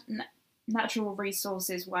said, Natural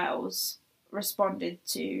Resources Wales responded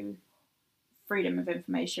to Freedom of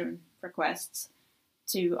Information requests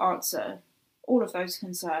to answer all of those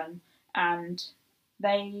concerns, and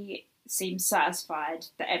they seem satisfied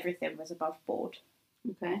that everything was above board.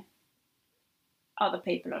 Okay. Other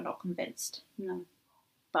people are not convinced. No.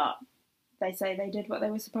 But they say they did what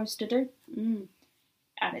they were supposed to do.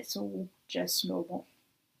 And it's all just normal.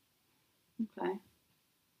 Okay.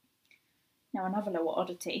 Now, another little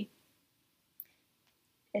oddity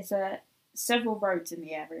is that several roads in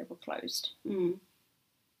the area were closed,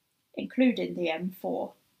 including the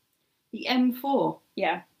M4. The M4?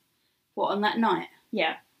 Yeah. What, on that night?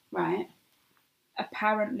 Yeah. Right.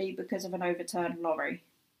 Apparently because of an overturned lorry.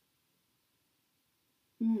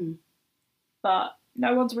 But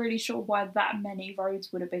no one's really sure why that many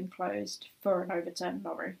roads would have been closed for an overturned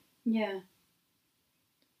lorry. Yeah.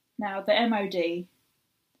 Now, the MOD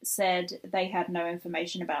said they had no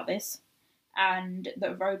information about this and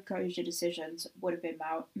that road closure decisions would have been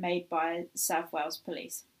made by South Wales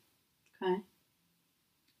Police. Okay.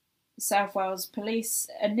 South Wales Police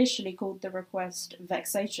initially called the request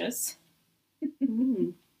vexatious.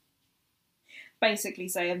 Basically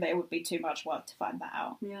saying that it would be too much work to find that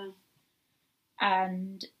out. Yeah.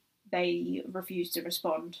 And they refused to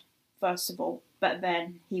respond, first of all, but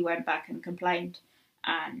then he went back and complained,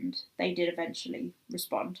 and they did eventually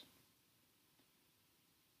respond.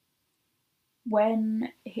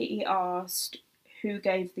 When he asked who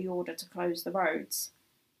gave the order to close the roads,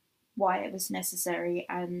 why it was necessary,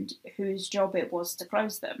 and whose job it was to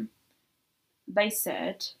close them, they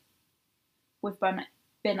said, "We've been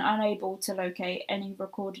unable to locate any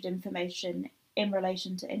recorded information in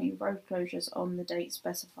relation to any road closures on the date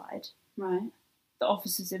specified. Right. The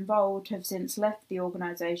officers involved have since left the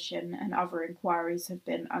organisation and other inquiries have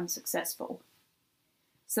been unsuccessful."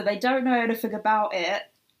 So they don't know anything about it,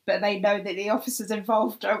 but they know that the officers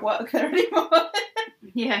involved don't work there anymore.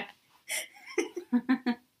 Yeah.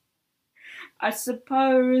 I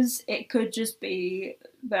suppose it could just be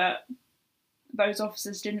that those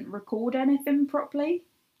officers didn't record anything properly.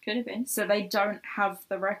 Could have been. So they don't have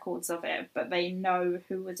the records of it, but they know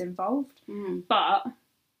who was involved. Mm. But,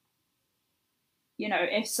 you know,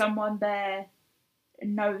 if someone there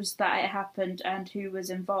knows that it happened and who was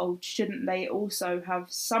involved, shouldn't they also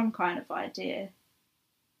have some kind of idea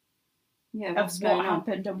of what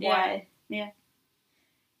happened and why? Yeah.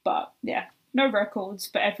 But, yeah, no records,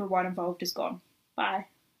 but everyone involved is gone. Bye.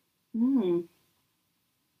 Mm.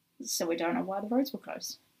 So we don't know why the roads were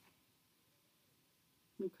closed.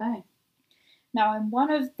 Okay. Now, in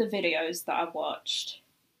one of the videos that I watched,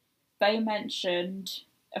 they mentioned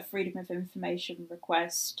a Freedom of Information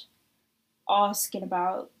request asking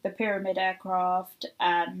about the pyramid aircraft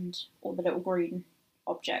and all the little green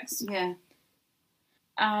objects. Yeah.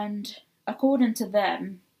 And according to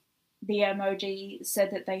them, the MOD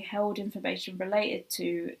said that they held information related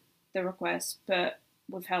to the request, but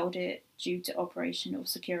withheld it due to operational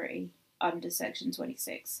security under Section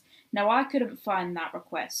 26. Now, I couldn't find that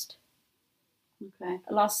request. Okay.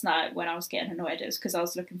 Last night, when I was getting annoyed, it was because I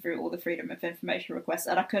was looking through all the Freedom of Information requests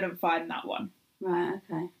and I couldn't find that one. Right,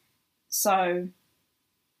 okay. So,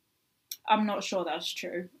 I'm not sure that's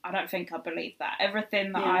true. I don't think I believe that.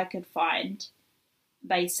 Everything that I could find,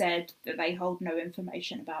 they said that they hold no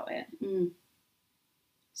information about it. Mm.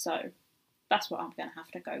 So, that's what I'm going to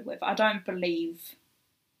have to go with. I don't believe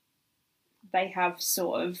they have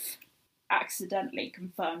sort of accidentally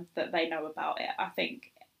confirmed that they know about it. I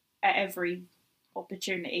think at every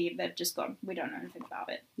opportunity they've just gone, we don't know anything about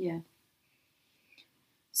it. Yeah.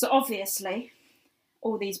 So obviously,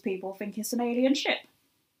 all these people think it's an alien ship.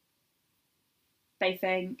 They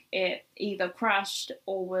think it either crashed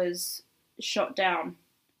or was shot down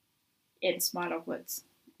in Smilow Woods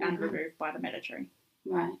and removed by the military.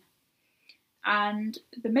 Right. And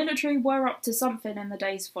the military were up to something in the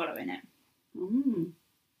days following it. Mm.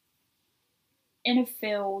 In a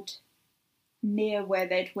field near where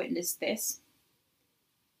they'd witnessed this,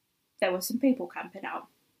 there were some people camping out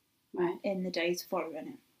in the days following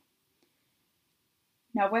it.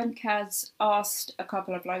 Now, when Kaz asked a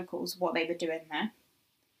couple of locals what they were doing there,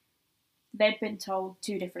 they'd been told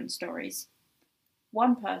two different stories.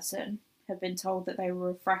 One person had been told that they were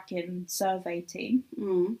a fracking survey team,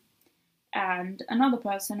 and another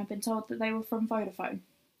person had been told that they were from Vodafone.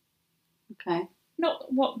 Okay.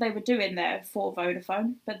 Not what they were doing there for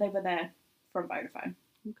Vodafone, but they were there from Vodafone.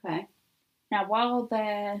 Okay. Now, while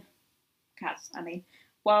Kaz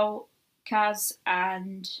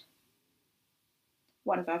and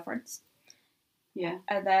one of our friends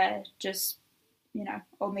are there just, you know,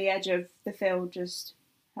 on the edge of the field, just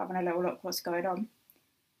having a little look what's going on,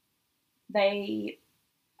 I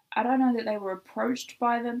don't know that they were approached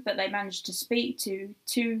by them, but they managed to speak to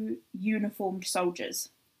two uniformed soldiers.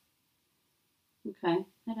 Okay.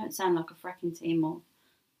 They don't sound like a fracking team or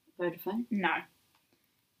Vodafone. No.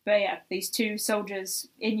 But yeah, these two soldiers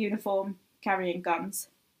in uniform carrying guns.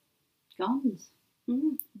 Guns?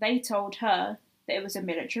 Mm. They told her that it was a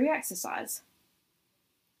military exercise.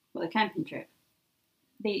 What, a camping trip?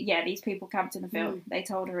 These people camped in the field. They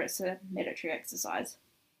told her it's a military exercise.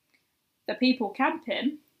 The people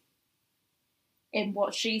camping in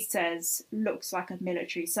what she says looks like a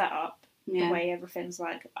military setup, the way everything's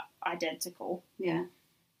like identical. Yeah.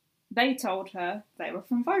 They told her they were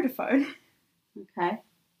from Vodafone. Okay.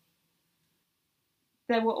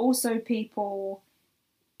 There were also people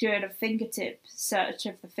doing a fingertip search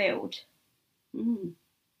of the field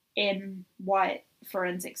in white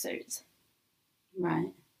forensic suits.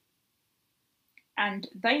 Right. And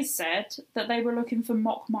they said that they were looking for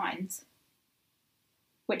mock mines,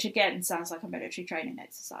 which again sounds like a military training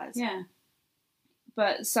exercise. Yeah.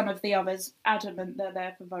 But some of the others adamant they're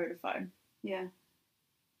there for Vodafone. Yeah.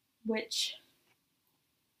 Which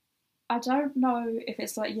I don't know if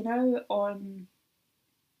it's like, you know, on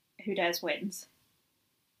Who Dares Wins.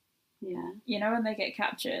 Yeah. You know, when they get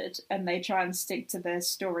captured and they try and stick to their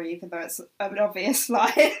story even though it's an obvious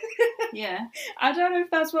lie. Yeah. I don't know if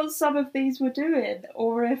that's what some of these were doing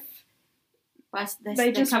or if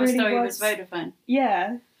they just really story was Vodafone.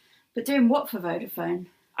 Yeah. But doing what for Vodafone?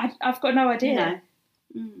 I've got no idea. You know.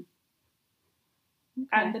 Okay.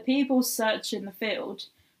 And the people searching the field,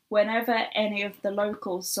 whenever any of the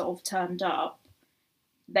locals sort of turned up,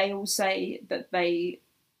 they all say that they,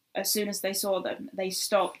 as soon as they saw them, they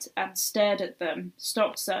stopped and stared at them,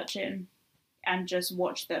 stopped searching, and just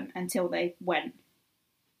watched them until they went,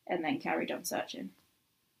 and then carried on searching.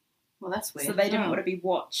 Well, that's weird. So they didn't want to be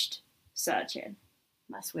watched searching.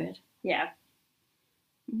 That's weird. Yeah.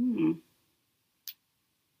 Mm.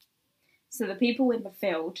 So the people in the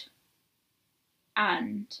field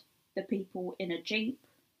and the people in a jeep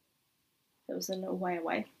that was a little way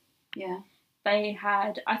away. Yeah. They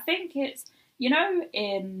had, I think it's,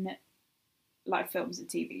 in like films and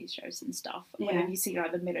TV shows and stuff, whenever you see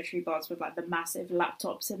like the military bars with like the massive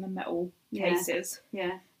laptops in the metal cases,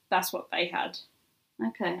 Yeah. that's what they had,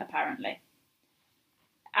 Okay. apparently.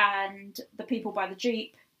 And the people by the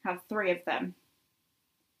Jeep have 3 of them.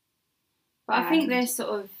 But I think they're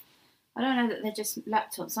sort of, I don't know that they're just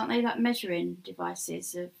laptops, aren't they? Like measuring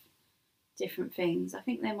devices of different things. I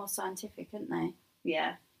think they're more scientific, aren't they?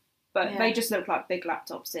 Yeah. But they just look like big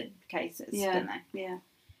laptops in cases, didn't they? Yeah.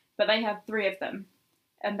 But they had 3 of them.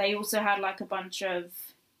 And they also had like a bunch of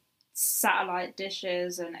satellite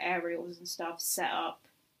dishes and aerials and stuff set up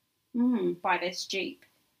by this Jeep.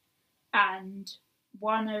 And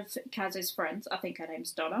one of Kaz's friends, I think her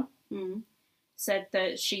name's Donna, said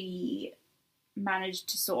that she managed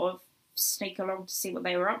to sort of sneak along to see what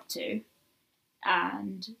they were up to,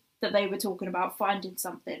 and that they were talking about finding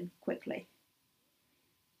something quickly.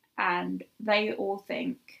 And they all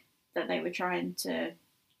think that they were trying to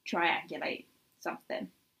triangulate something.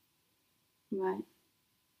 Right.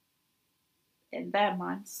 In their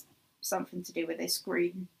minds, something to do with this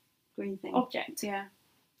green thing. Object. Yeah.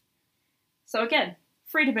 So again,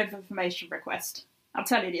 freedom of information request. I'm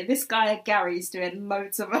telling you, this guy Gary's doing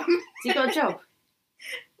loads of them. Has he got a job?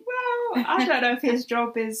 Well, I don't know if his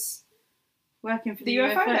job is working for the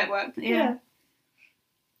UFO network. Yeah.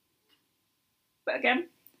 But again,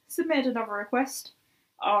 submitted another request,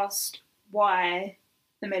 asked why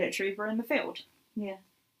the military were in the field. Yeah.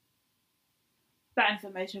 That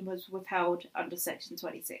information was withheld under Section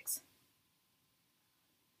 26.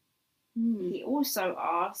 He also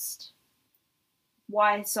asked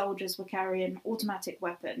why soldiers were carrying automatic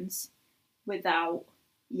weapons without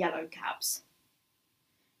yellow caps.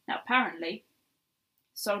 Now, apparently,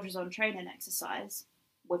 soldiers on training exercise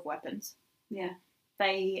with weapons,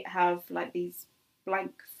 they have like these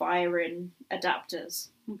blank firing adapters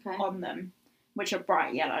on them, which are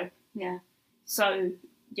bright yellow. Yeah. So,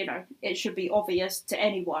 it should be obvious to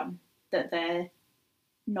anyone that they're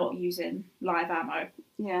not using live ammo.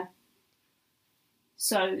 Yeah.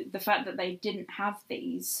 So the fact that they didn't have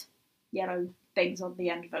these yellow things on the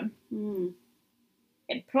end of them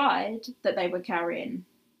implied that they were carrying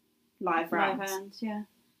live rounds. Yeah.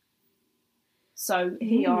 So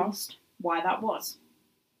he asked why that was.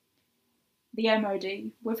 The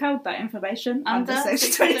MOD withheld that information under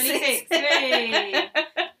Section 26.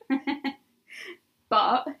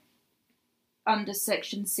 But under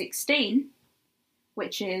Section 16,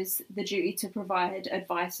 which is the duty to provide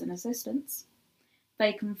advice and assistance,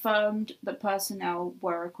 they confirmed that personnel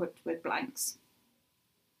were equipped with blanks.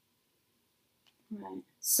 Right.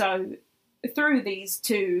 So, through these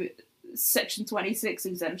 2 Section 26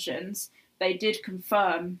 exemptions, they did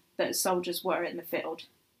confirm that soldiers were in the field,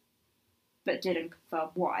 but didn't confirm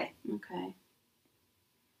why. Okay.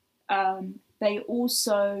 They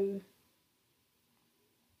also,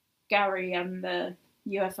 Gary and the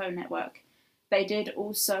UFO network, they did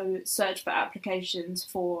also search for applications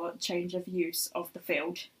for change of use of the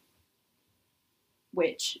field,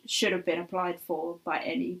 which should have been applied for by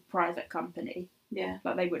any private company. Yeah.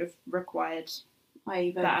 Like they would have required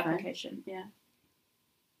that application. Yeah.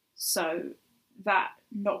 So that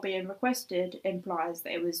not being requested implies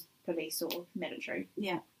that it was police or military.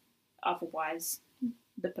 Yeah. Otherwise,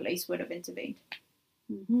 the police would have intervened.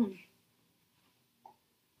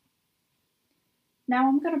 Now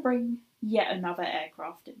I'm going to bring yet another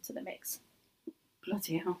aircraft into the mix.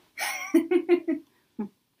 Bloody hell.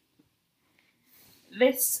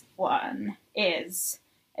 This one is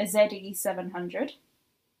a ZE-700.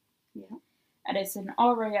 Yeah. And it's an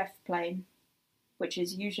RAF plane, which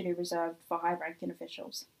is usually reserved for high-ranking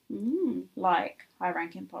officials. Like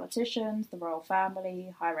high-ranking politicians, the royal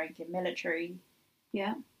family, high-ranking military.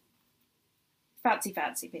 Yeah. Fancy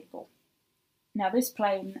people. Now, this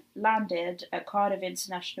plane landed at Cardiff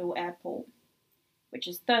International Airport, which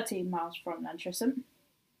is 13 miles from Lantresham,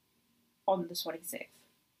 on the 26th.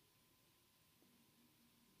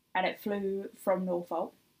 And it flew from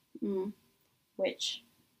Norfolk, which,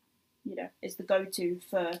 is the go-to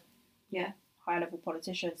for high-level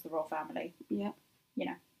politicians, the royal family. Yeah.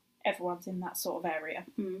 Everyone's in that sort of area.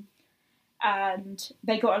 And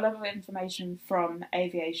they got a lot of information from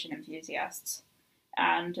aviation enthusiasts.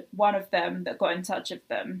 And one of them that got in touch with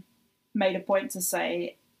them made a point to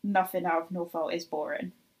say nothing out of Norfolk is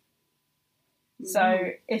boring.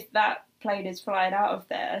 So if that plane is flying out of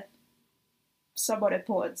there, someone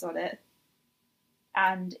important's on it,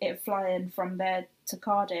 and it flying from there to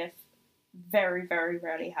Cardiff very, very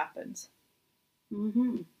rarely happens.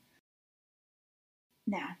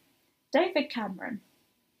 Now, David Cameron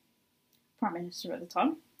Prime Minister at the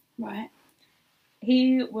time. Right.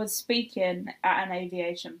 He was speaking at an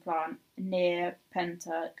aviation plant near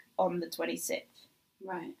Penturk on the 26th.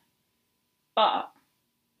 Right. But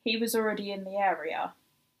he was already in the area.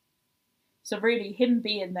 So really, him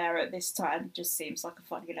being there at this time just seems like a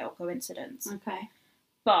funny little coincidence. Okay.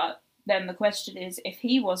 But then the question is, if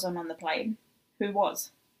he wasn't on the plane, who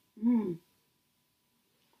was? Hmm.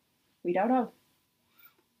 We don't know.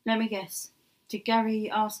 Let me guess. Did Gary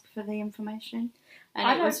ask for the information? And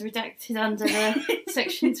I it was redacted under the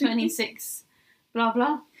Section 26 blah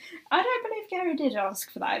blah? I don't believe Gary did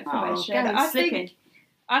ask for that Oh, information. Gary's slipping.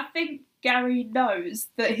 I think Gary knows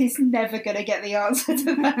that he's never going to get the answer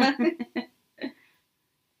to that.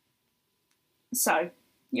 So,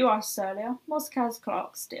 you asked earlier, was Kaz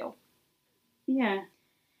Clark still? Yeah.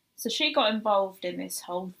 So she got involved in this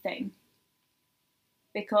whole thing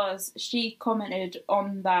because she commented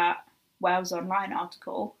on that Wales Online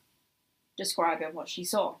article describing what she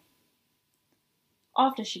saw.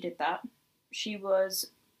 After she did that, she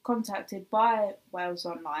was contacted by Wales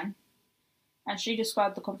Online and she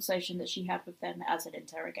described the conversation that she had with them as an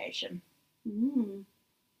interrogation. Mm.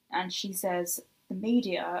 And she says the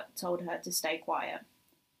media told her to stay quiet.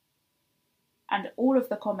 And all of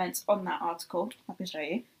the comments on that article, I can show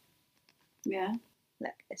you. Yeah.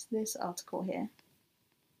 Look, it's this article here.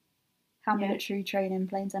 How Yeah. military training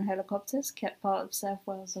planes and helicopters kept part of South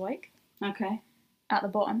Wales awake. Okay. At the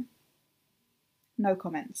bottom, no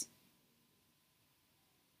comments.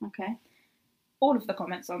 Okay. All of the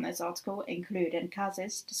comments on this article, including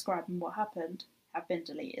Kaz's describing what happened, have been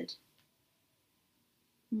deleted.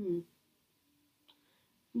 Hmm.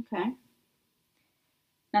 Okay.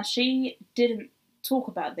 Now, she didn't talk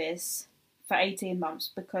about this for 18 months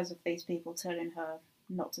because of these people telling her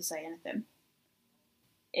not to say anything.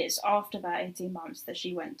 It's after that 18 months that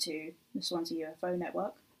she went to the Swansea UFO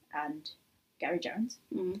Network and Gary Jones.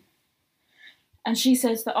 Mm. And she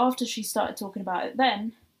says that after she started talking about it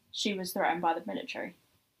then, she was threatened by the military.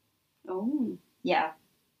 Oh. Yeah.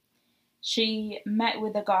 She met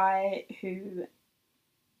with a guy who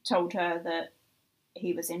told her that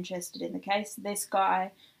he was interested in the case. This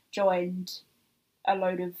guy joined a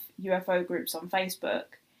load of UFO groups on Facebook,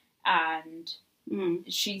 and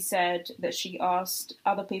she said that she asked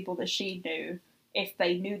other people that she knew if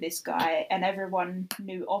they knew this guy, and everyone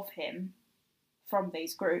knew of him from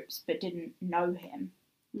these groups but didn't know him.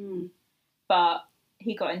 Mm. But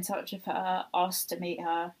he got in touch with her, asked to meet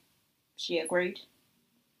her. She agreed.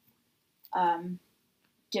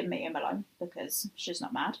 Didn't meet him alone because she's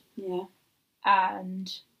not mad. Yeah.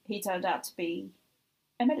 And he turned out to be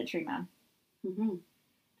a military man. Mm-hmm.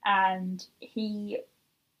 And he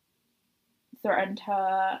threatened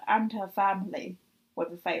her and her family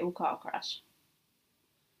with a fatal car crash.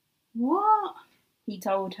 What? He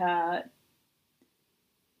told her,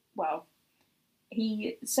 well,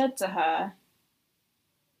 he said to her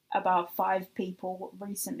about 5 people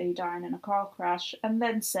recently dying in a car crash, and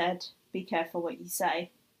then said, be careful what you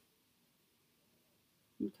say.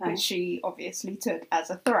 Okay. Which she obviously took as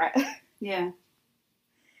a threat. Yeah.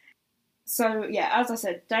 So, yeah, as I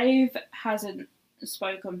said, Dave hasn't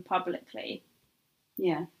spoken publicly.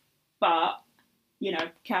 Yeah. But, you know,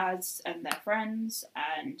 Kaz and their friends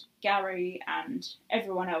and Gary and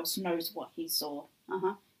everyone else knows what he saw.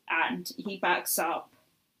 Uh-huh. And he backs up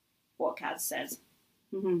what Kaz says.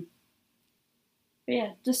 Mm-hmm. But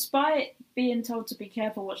yeah, despite being told to be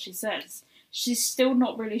careful what she says, she's still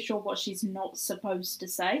not really sure what she's not supposed to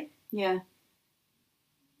say. Yeah.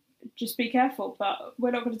 Just be careful, but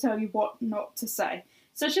we're not going to tell you what not to say.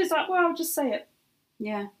 So she's like, well, just say it.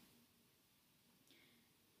 Yeah.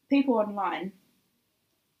 People online,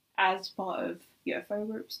 as part of UFO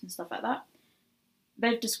groups and stuff like that,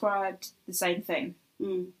 they've described the same thing.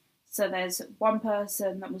 Mm. So there's one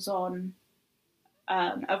person that was on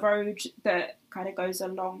a road that kind of goes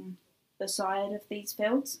along the side of these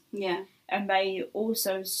fields. Yeah. And they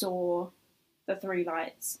also saw the 3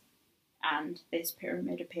 lights and this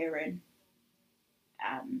pyramid appearing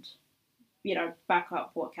and, you know, back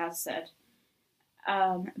up what Kaz said.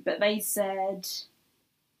 But they said,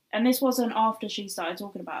 and this wasn't after she started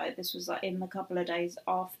talking about it, this was like in the couple of days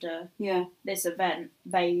after this event,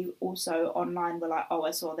 they also online were like, oh,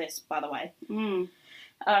 I saw this, by the way. Mm.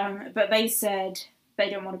 But they said they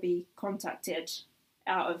didn't want to be contacted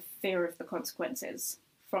out of fear of the consequences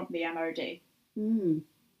from the MOD. Mm.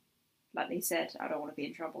 Like they said, I don't want to be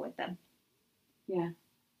in trouble with them. Yeah.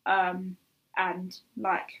 And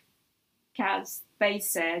like Kaz, they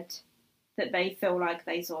said that they feel like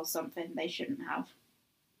they saw something they shouldn't have.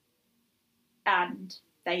 And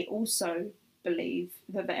they also believe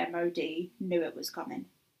that the MOD knew it was coming.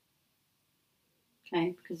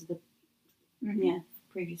 Okay, because of the Mhm.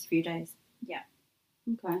 previous few days. Yeah.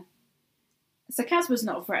 Okay. So Kaz was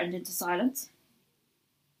not threatened into silence.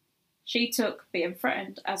 She took being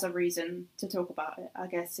threatened as a reason to talk about it, I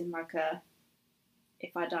guess, in like a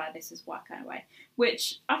if I die, this is why kind of way.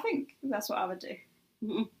 Which I think that's what I would do.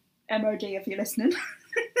 Mm-mm. MOD, if you're listening.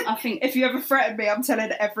 I think If you ever threaten me, I'm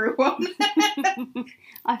telling everyone.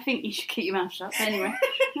 I think you should keep your mouth shut. Anyway.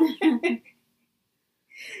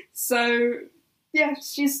 So, yeah,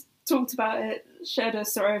 she's talked about it, shared her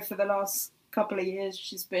story for the last couple of years.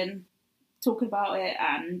 She's been talking about it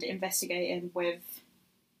and investigating with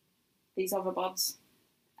these other bods.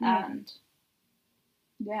 Yeah. And,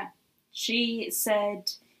 yeah, she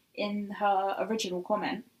said in her original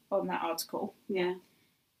comment on that article Yeah.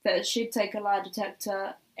 that she'd take a lie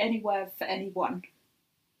detector anywhere for anyone.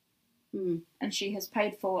 Mm. And she has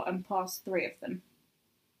paid for and passed 3 of them.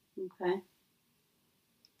 Okay.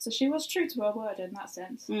 So she was true to her word in that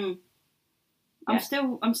sense. Mm.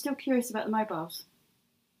 Yeah. I'm still curious about the mobiles.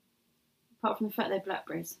 Apart from the fact they're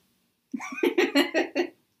Blackberries. Because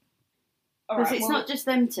it's not just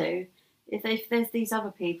them two. If there's these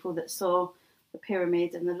other people that saw the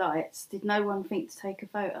pyramid and the lights, did no one think to take a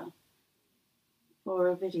photo or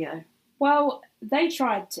a video? Well, they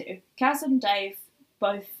tried to. Kaz and Dave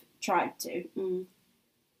both tried to. Mm.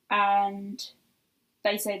 And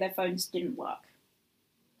they say their phones didn't work.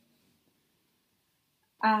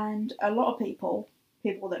 And a lot of people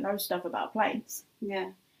that know stuff about planes,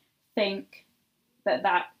 Yeah. think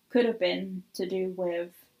that could have been to do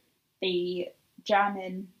with the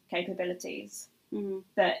jamming capabilities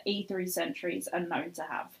that E3 Sentries are known to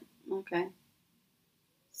have. Okay.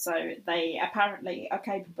 So they apparently are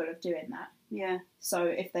capable of doing that. Yeah. So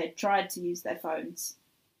if they tried to use their phones,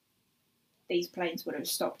 these planes would have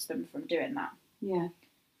stopped them from doing that. Yeah.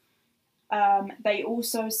 They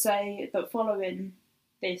also say that following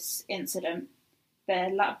this incident, their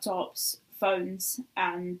laptops, phones,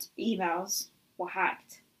 and emails were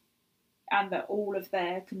hacked, and that all of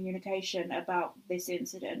their communication about this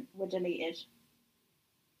incident were deleted.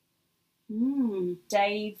 Mm.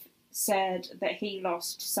 Dave said that he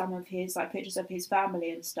lost some of his pictures of his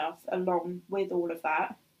family and stuff along with all of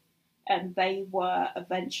that, and they were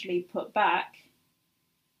eventually put back,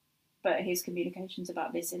 but his communications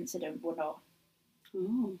about this incident were not.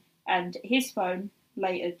 Oh. And his phone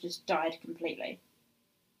later just died completely,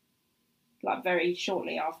 like very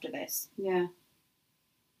shortly after this. Yeah.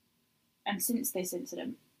 And since this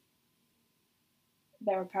incident,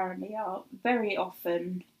 there apparently are very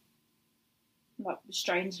often like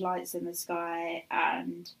strange lights in the sky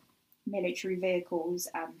and military vehicles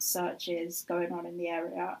and searches going on in the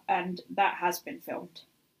area, and that has been filmed.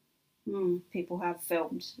 Mm. People have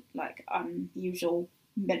filmed like unusual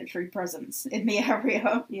military presence in the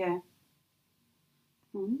area. Yeah.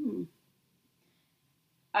 Mm.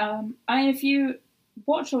 If you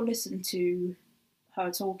watch or listen to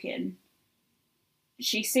her talking,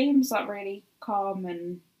 she seems like really calm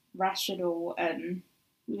and rational and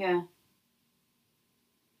Yeah.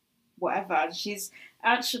 whatever. She's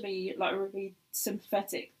actually like really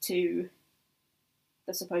sympathetic to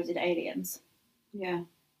the supposed aliens. Yeah.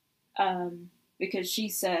 Because she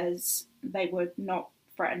says they were not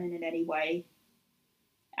threatening in any way,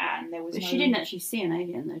 and there was But no... she didn't actually see an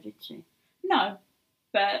alien, though, did she? No,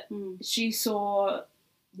 but Mm. she saw,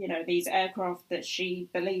 these aircraft that she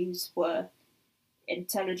believes were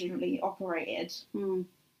intelligently operated. Mm.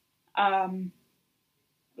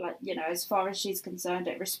 As far as she's concerned,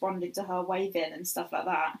 it responded to her waving and stuff like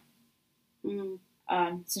that. Mm.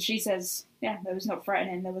 So she says, yeah, there was not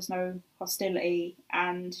threatening, there was no hostility,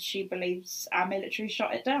 and she believes our military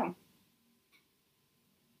shot it down.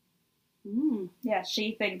 Mm. Yeah,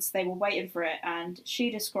 she thinks they were waiting for it, and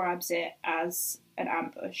she describes it as an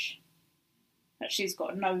ambush. That she's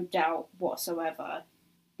got no doubt whatsoever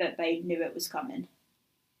that they knew it was coming.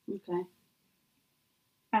 Okay.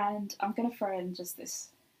 And I'm going to throw in just this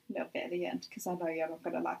little bit at the end, because I know you're not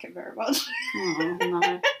going to like it very much. Oh,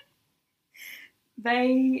 no.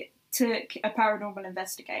 They took a paranormal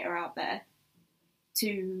investigator out there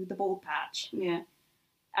to the bald patch, Yeah.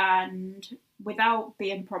 and without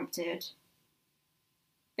being prompted,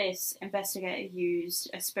 this investigator used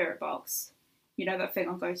a spirit box. You know that thing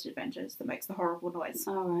on Ghost Adventures that makes the horrible noise?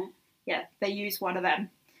 All right. Yeah, they used one of them.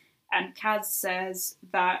 And Kaz says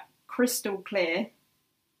that crystal clear,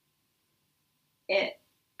 it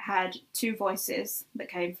had 2 voices that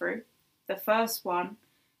came through. The first one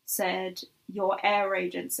said, "Your air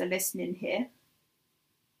agents are listening here."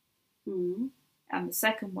 Mm. And the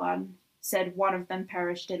second one said, "One of them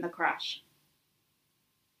perished in the crash."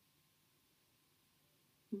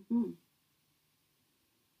 Mm-hmm.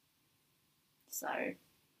 So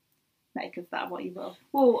make of that what you will.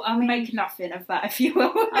 Well, I mean, Make nothing of that, if you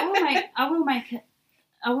will. I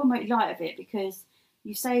will make light of it, because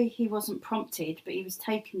you say he wasn't prompted, but he was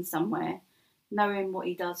taken somewhere, knowing what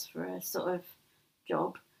he does for a sort of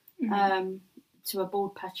job, to a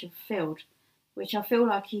bald patch of field, which I feel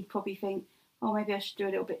like he'd probably think, oh, maybe I should do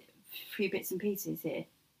a few bits and pieces here.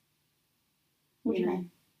 What do you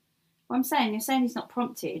mean? Well, I'm saying, you're saying he's not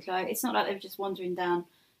prompted. Like, it's not like they were just wandering down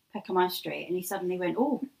Peckham High Street and he suddenly went,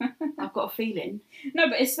 oh, I've got a feeling. No,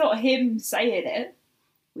 but it's not him saying it.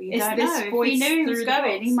 Well, you It's don't this know. If voice he knew he was through the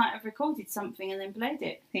going, box. he might have recorded something and then played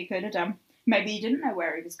it. He could have done. Maybe he didn't know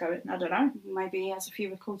where he was going. I don't know. Maybe he has a few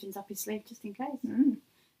recordings up his sleeve just in case. Mm.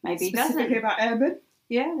 Maybe he Specifically doesn't. about Urban.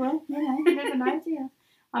 Yeah, well, you never know, do you?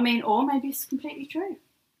 I mean, or maybe it's completely true.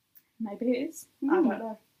 Maybe it is. I don't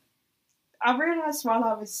know. I realised while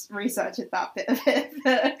I was researching that bit of it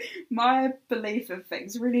that my belief of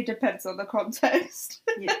things really depends on the context.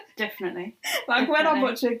 Yeah, definitely. Like when I'm Definitely.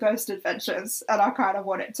 watching Ghost Adventures and I kind of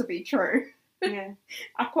want it to be true, Yeah.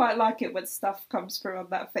 I quite like it when stuff comes through on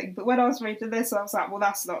that thing. But when I was reading this, I was like, well,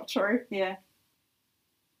 that's not true. Yeah.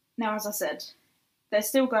 Now, as I said, they're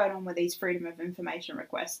still going on with these Freedom of Information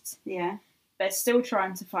requests. Yeah. They're still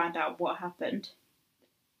trying to find out what happened,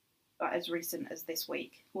 like as recent as this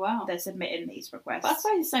week. Wow. They're submitting these requests. But I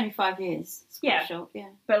suppose it's only 5 years. It's quite Yeah. short, yeah.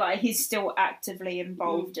 But like he's still actively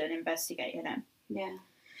involved in investigating it. Yeah.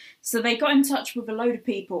 So they got in touch with a load of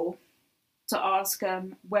people to ask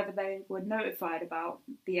them whether they were notified about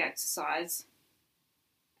the exercise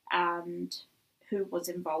and who was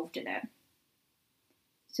involved in it.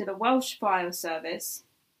 So the Welsh Fire Service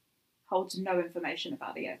holds no information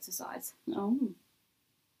about the exercise. Oh.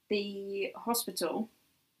 The hospital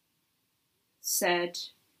said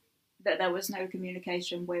that there was no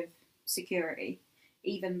communication with security,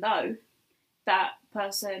 even though that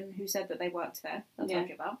person who said that they worked there, that I told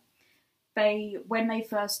you about, when they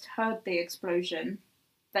first heard the explosion,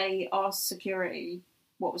 they asked security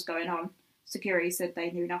what was going on. Security said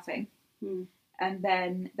they knew nothing. And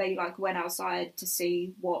then they went outside to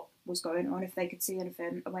see what was going on, if they could see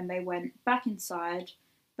anything. And when they went back inside,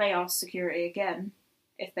 they asked security again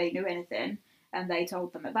if they knew anything. And they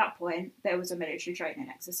told them at that point there was a military training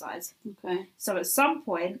exercise. Okay. So at some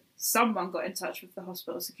point, someone got in touch with the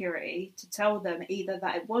hospital security to tell them either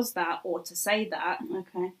that it was that or to say that.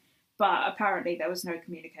 Okay. But apparently there was no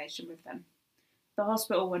communication with them. The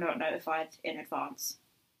hospital were not notified in advance.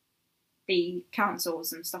 The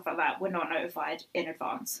councils and stuff like that were not notified in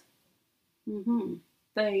advance. Mm-hmm.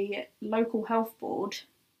 The local health board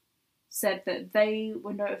said that they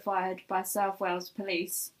were notified by South Wales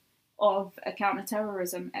Police of a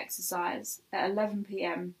counter-terrorism exercise at 11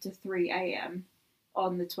 p.m. to 3 a.m.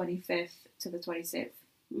 on the 25th to the 26th.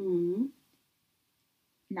 Mm-hmm.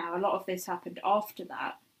 Now, a lot of this happened after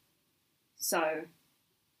that, so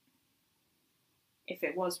if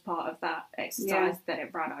it was part of that exercise, then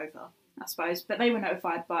it ran over, I suppose. But they were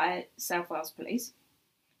notified by South Wales Police.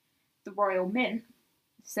 The Royal Mint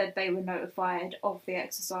said they were notified of the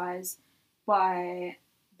exercise by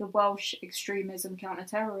the Welsh Extremism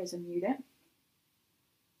Counter-Terrorism Unit.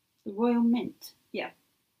 The Royal Mint? Yeah.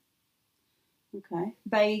 Okay.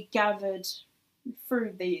 They gathered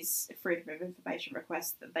through these Freedom of Information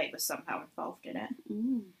requests that they were somehow involved in it.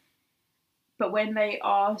 Mm. But when they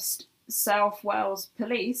asked South Wales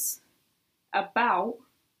Police about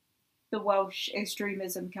the Welsh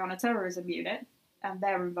Extremism Counter-Terrorism Unit and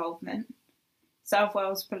their involvement, South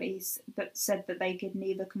Wales Police said that they could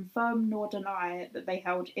neither confirm nor deny that they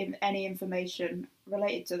held in any information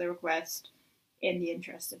related to the request in the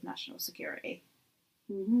interest of national security.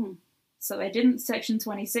 Mm-hmm. So they didn't Section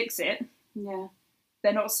 26 it. Yeah.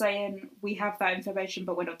 They're not saying we have that information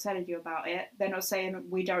but we're not telling you about it. They're not saying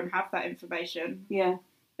we don't have that information. Yeah.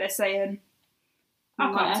 They're saying, We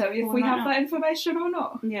I might can't have, tell you if or we might have not. that information or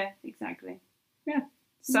not. Yeah, exactly.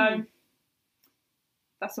 So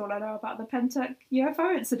that's all I know about the Pentec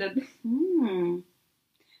UFO incident. Hmm.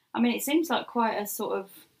 I mean, it seems like quite a sort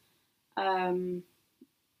of, I don't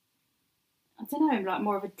know, like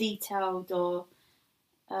more of a detailed or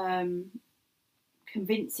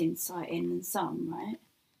convincing sighting than some, right?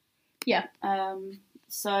 Yeah.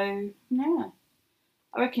 So, yeah.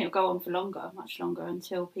 I reckon it'll go on for longer, much longer,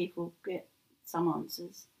 until people get some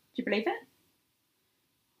answers. Do you believe it?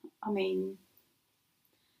 I mean,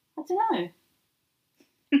 I don't know.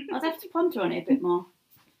 I'd have to ponder on it a bit more.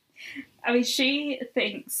 I mean, she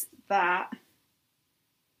thinks that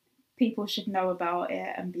people should know about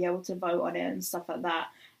it and be able to vote on it and stuff like that.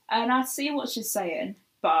 And I see what she's saying,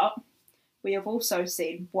 but we have also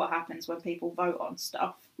seen what happens when people vote on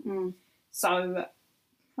stuff. Mm. So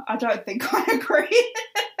I don't think I agree.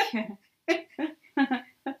 Yeah.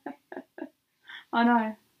 I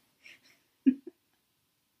know.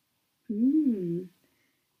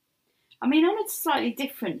 I mean, on a slightly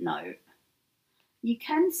different note, you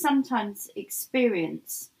can sometimes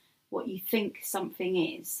experience what you think something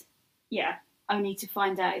is, Yeah. only to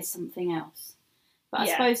find out it's something else. But I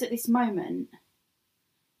Yeah. suppose at this moment,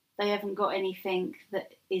 they haven't got anything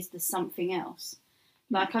that is the something else.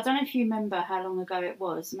 Like, I don't know if you remember how long ago it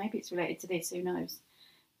was. Maybe it's related to this, who knows.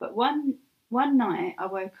 But one night I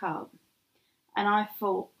woke up and I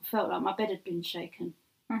felt like my bed had been shaken.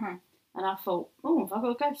 Uh-huh. And I thought, oh, have I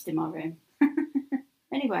got a ghost in my room?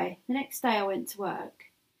 Anyway, the next day I went to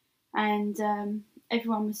work and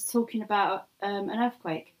everyone was talking about an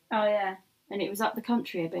earthquake. Oh, yeah. And it was up the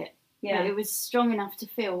country a bit. Yeah. But it was strong enough to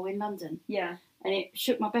feel in London. Yeah. And it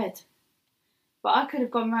shook my bed. But I could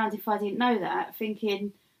have gone round if I didn't know that,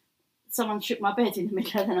 thinking someone shook my bed in the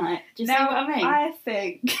middle of the night. Do you see what I mean? I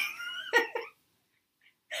think...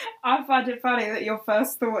 I find it funny that your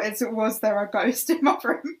first thought is, was there a ghost in my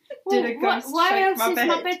room? Did a ghost why shake else my is bed?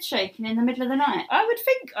 my bed shaking in the middle of the night? I would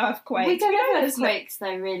think earthquakes. We don't have there's no- earthquakes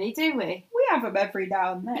though, really, do we? We have them every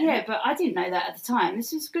now and then. Yeah, but I didn't know that at the time.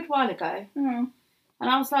 This was a good while ago. Oh. And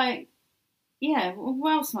I was like, yeah, well,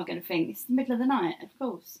 what else am I going to think? It's the middle of the night, of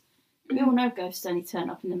course. We all know ghosts only turn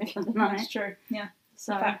up in the middle of the night. That's true, yeah.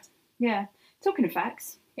 So, Fact. yeah. Talking of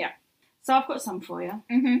facts. Yeah. So I've got some for you.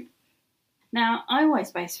 Mm-hmm. Now, I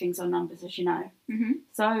always base things on numbers, as you know. Mm-hmm.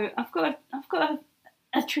 So I've got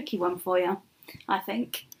a tricky one for you, I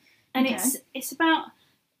think. And Okay. it's about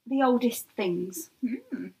the oldest things.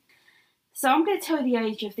 Mm. So I'm going to tell you the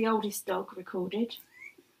age of the oldest dog recorded.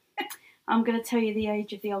 I'm going to tell you the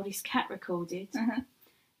age of the oldest cat recorded. Uh-huh.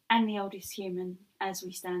 And the oldest human as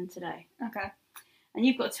we stand today. Okay. And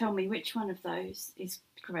you've got to tell me which one of those is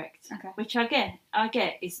correct. Okay. Which I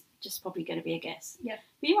get is just probably going to be a guess. Yeah.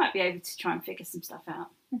 But you might be able to try and figure some stuff out.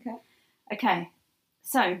 Okay. Okay.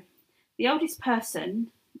 So, the oldest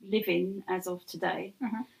person living as of today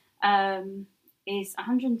is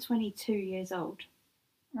 122 years old.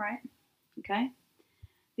 Right. Okay.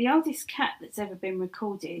 The oldest cat that's ever been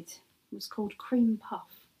recorded was called Cream Puff.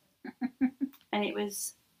 And it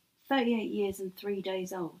was 38 years and 3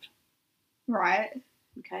 days old. Right.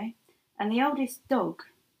 Okay. And the oldest dog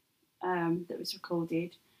that was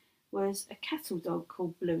recorded was a cattle dog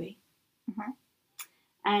called Bluey. Uh-huh.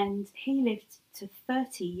 And he lived to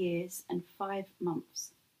 30 years and 5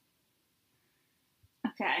 months.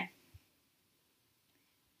 Okay.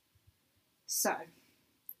 So,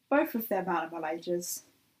 both of them animal ages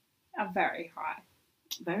are very high.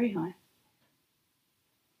 Very high.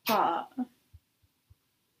 But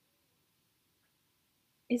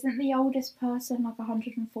isn't the oldest person like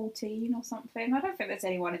 114 or something? I don't think there's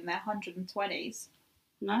anyone in their 120s.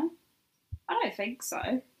 No? I don't think so.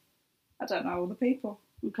 I don't know all the people.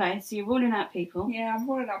 Okay, so you're ruling out people. Yeah, I'm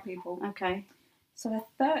ruling out people. Okay. So a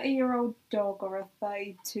 30-year-old dog or a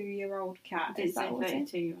 32-year-old cat, I is did say that what it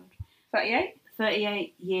is? 32-year-old. 38?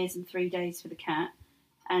 38 years and 3 days for the cat,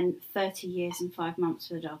 and 30 years and 5 months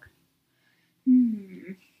for the dog.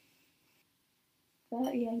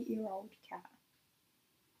 38-year-old cat.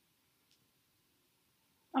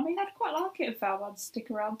 I mean, I'd quite like it if our ones stick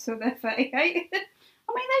around till they're 38. I mean,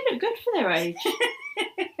 they look good for their age.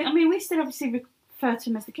 I mean, we still obviously refer to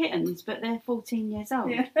them as the kittens, but they're 14 years old,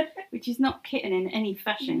 Yeah. which is not kitten in any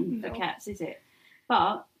fashion for No. cats, is it?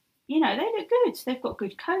 But, you know, they look good. They've got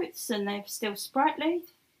good coats and they're still sprightly.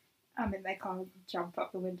 I mean, they can't jump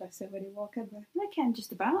up the windowsill anymore, can they? They can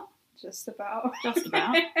just about. Just about. Just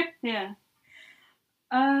about. Yeah.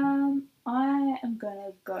 I am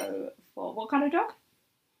gonna go for what kind of dog?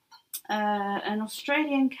 An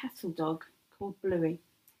Australian cattle dog called Bluey.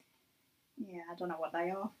 Yeah, I don't know what they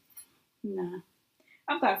are. No.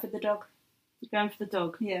 I'm going for the dog. You're going for the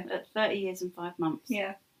dog? Yeah. At 30 years and 5 months?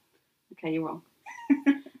 Yeah. Okay, you're wrong.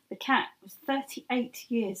 The cat was 38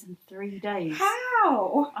 years and 3 days.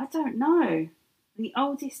 How? I don't know. The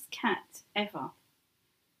oldest cat ever,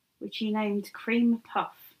 which he named Cream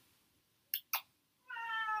Puff.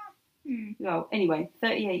 Well, anyway,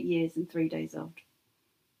 38 years and 3 days old.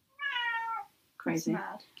 Crazy. That's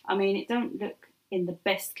mad. I mean, it don't look in the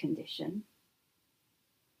best condition,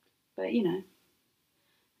 but you know,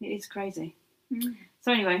 it is crazy.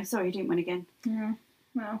 So anyway, sorry you didn't win again. Yeah.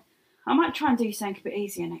 Well, I might try and do something a bit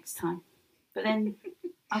easier next time, but then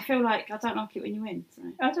I feel like I don't like it when you win. So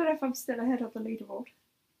I don't know if I'm still ahead of the leaderboard.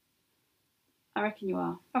 I reckon you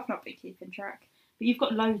are. I've not been keeping track. But you've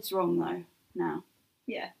got loads wrong though now.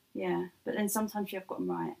 Yeah. Yeah, but then sometimes you have got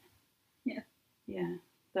them right. Yeah. Yeah.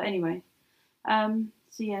 But anyway, so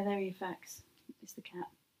yeah, there are your facts. It's the cat.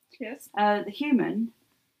 Cheers. The human,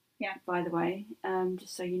 Yeah. by the way,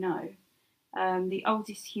 just so you know, the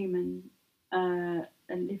oldest human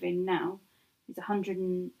living now is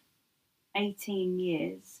 118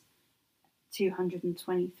 years,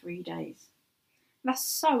 223 days. That's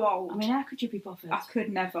so old. I mean, how could you be bothered? I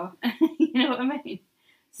could never. You know what I mean?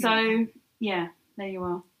 So, yeah, there you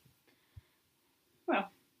are. Well,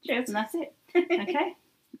 cheers. And that's it. Okay.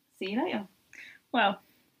 See you later. Well,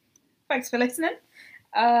 thanks for listening.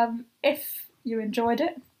 If you enjoyed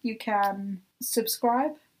it, you can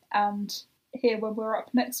subscribe and hear when we're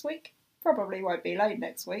up next week. Probably won't be late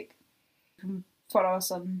next week. Follow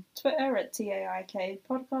us on Twitter at TAIK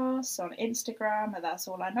Podcast, on Instagram at That's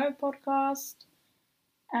All I Know Podcast.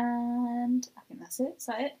 And I think that's it. Is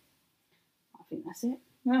that it? I think that's it.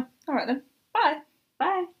 Well, alright then. Bye.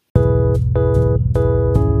 Bye.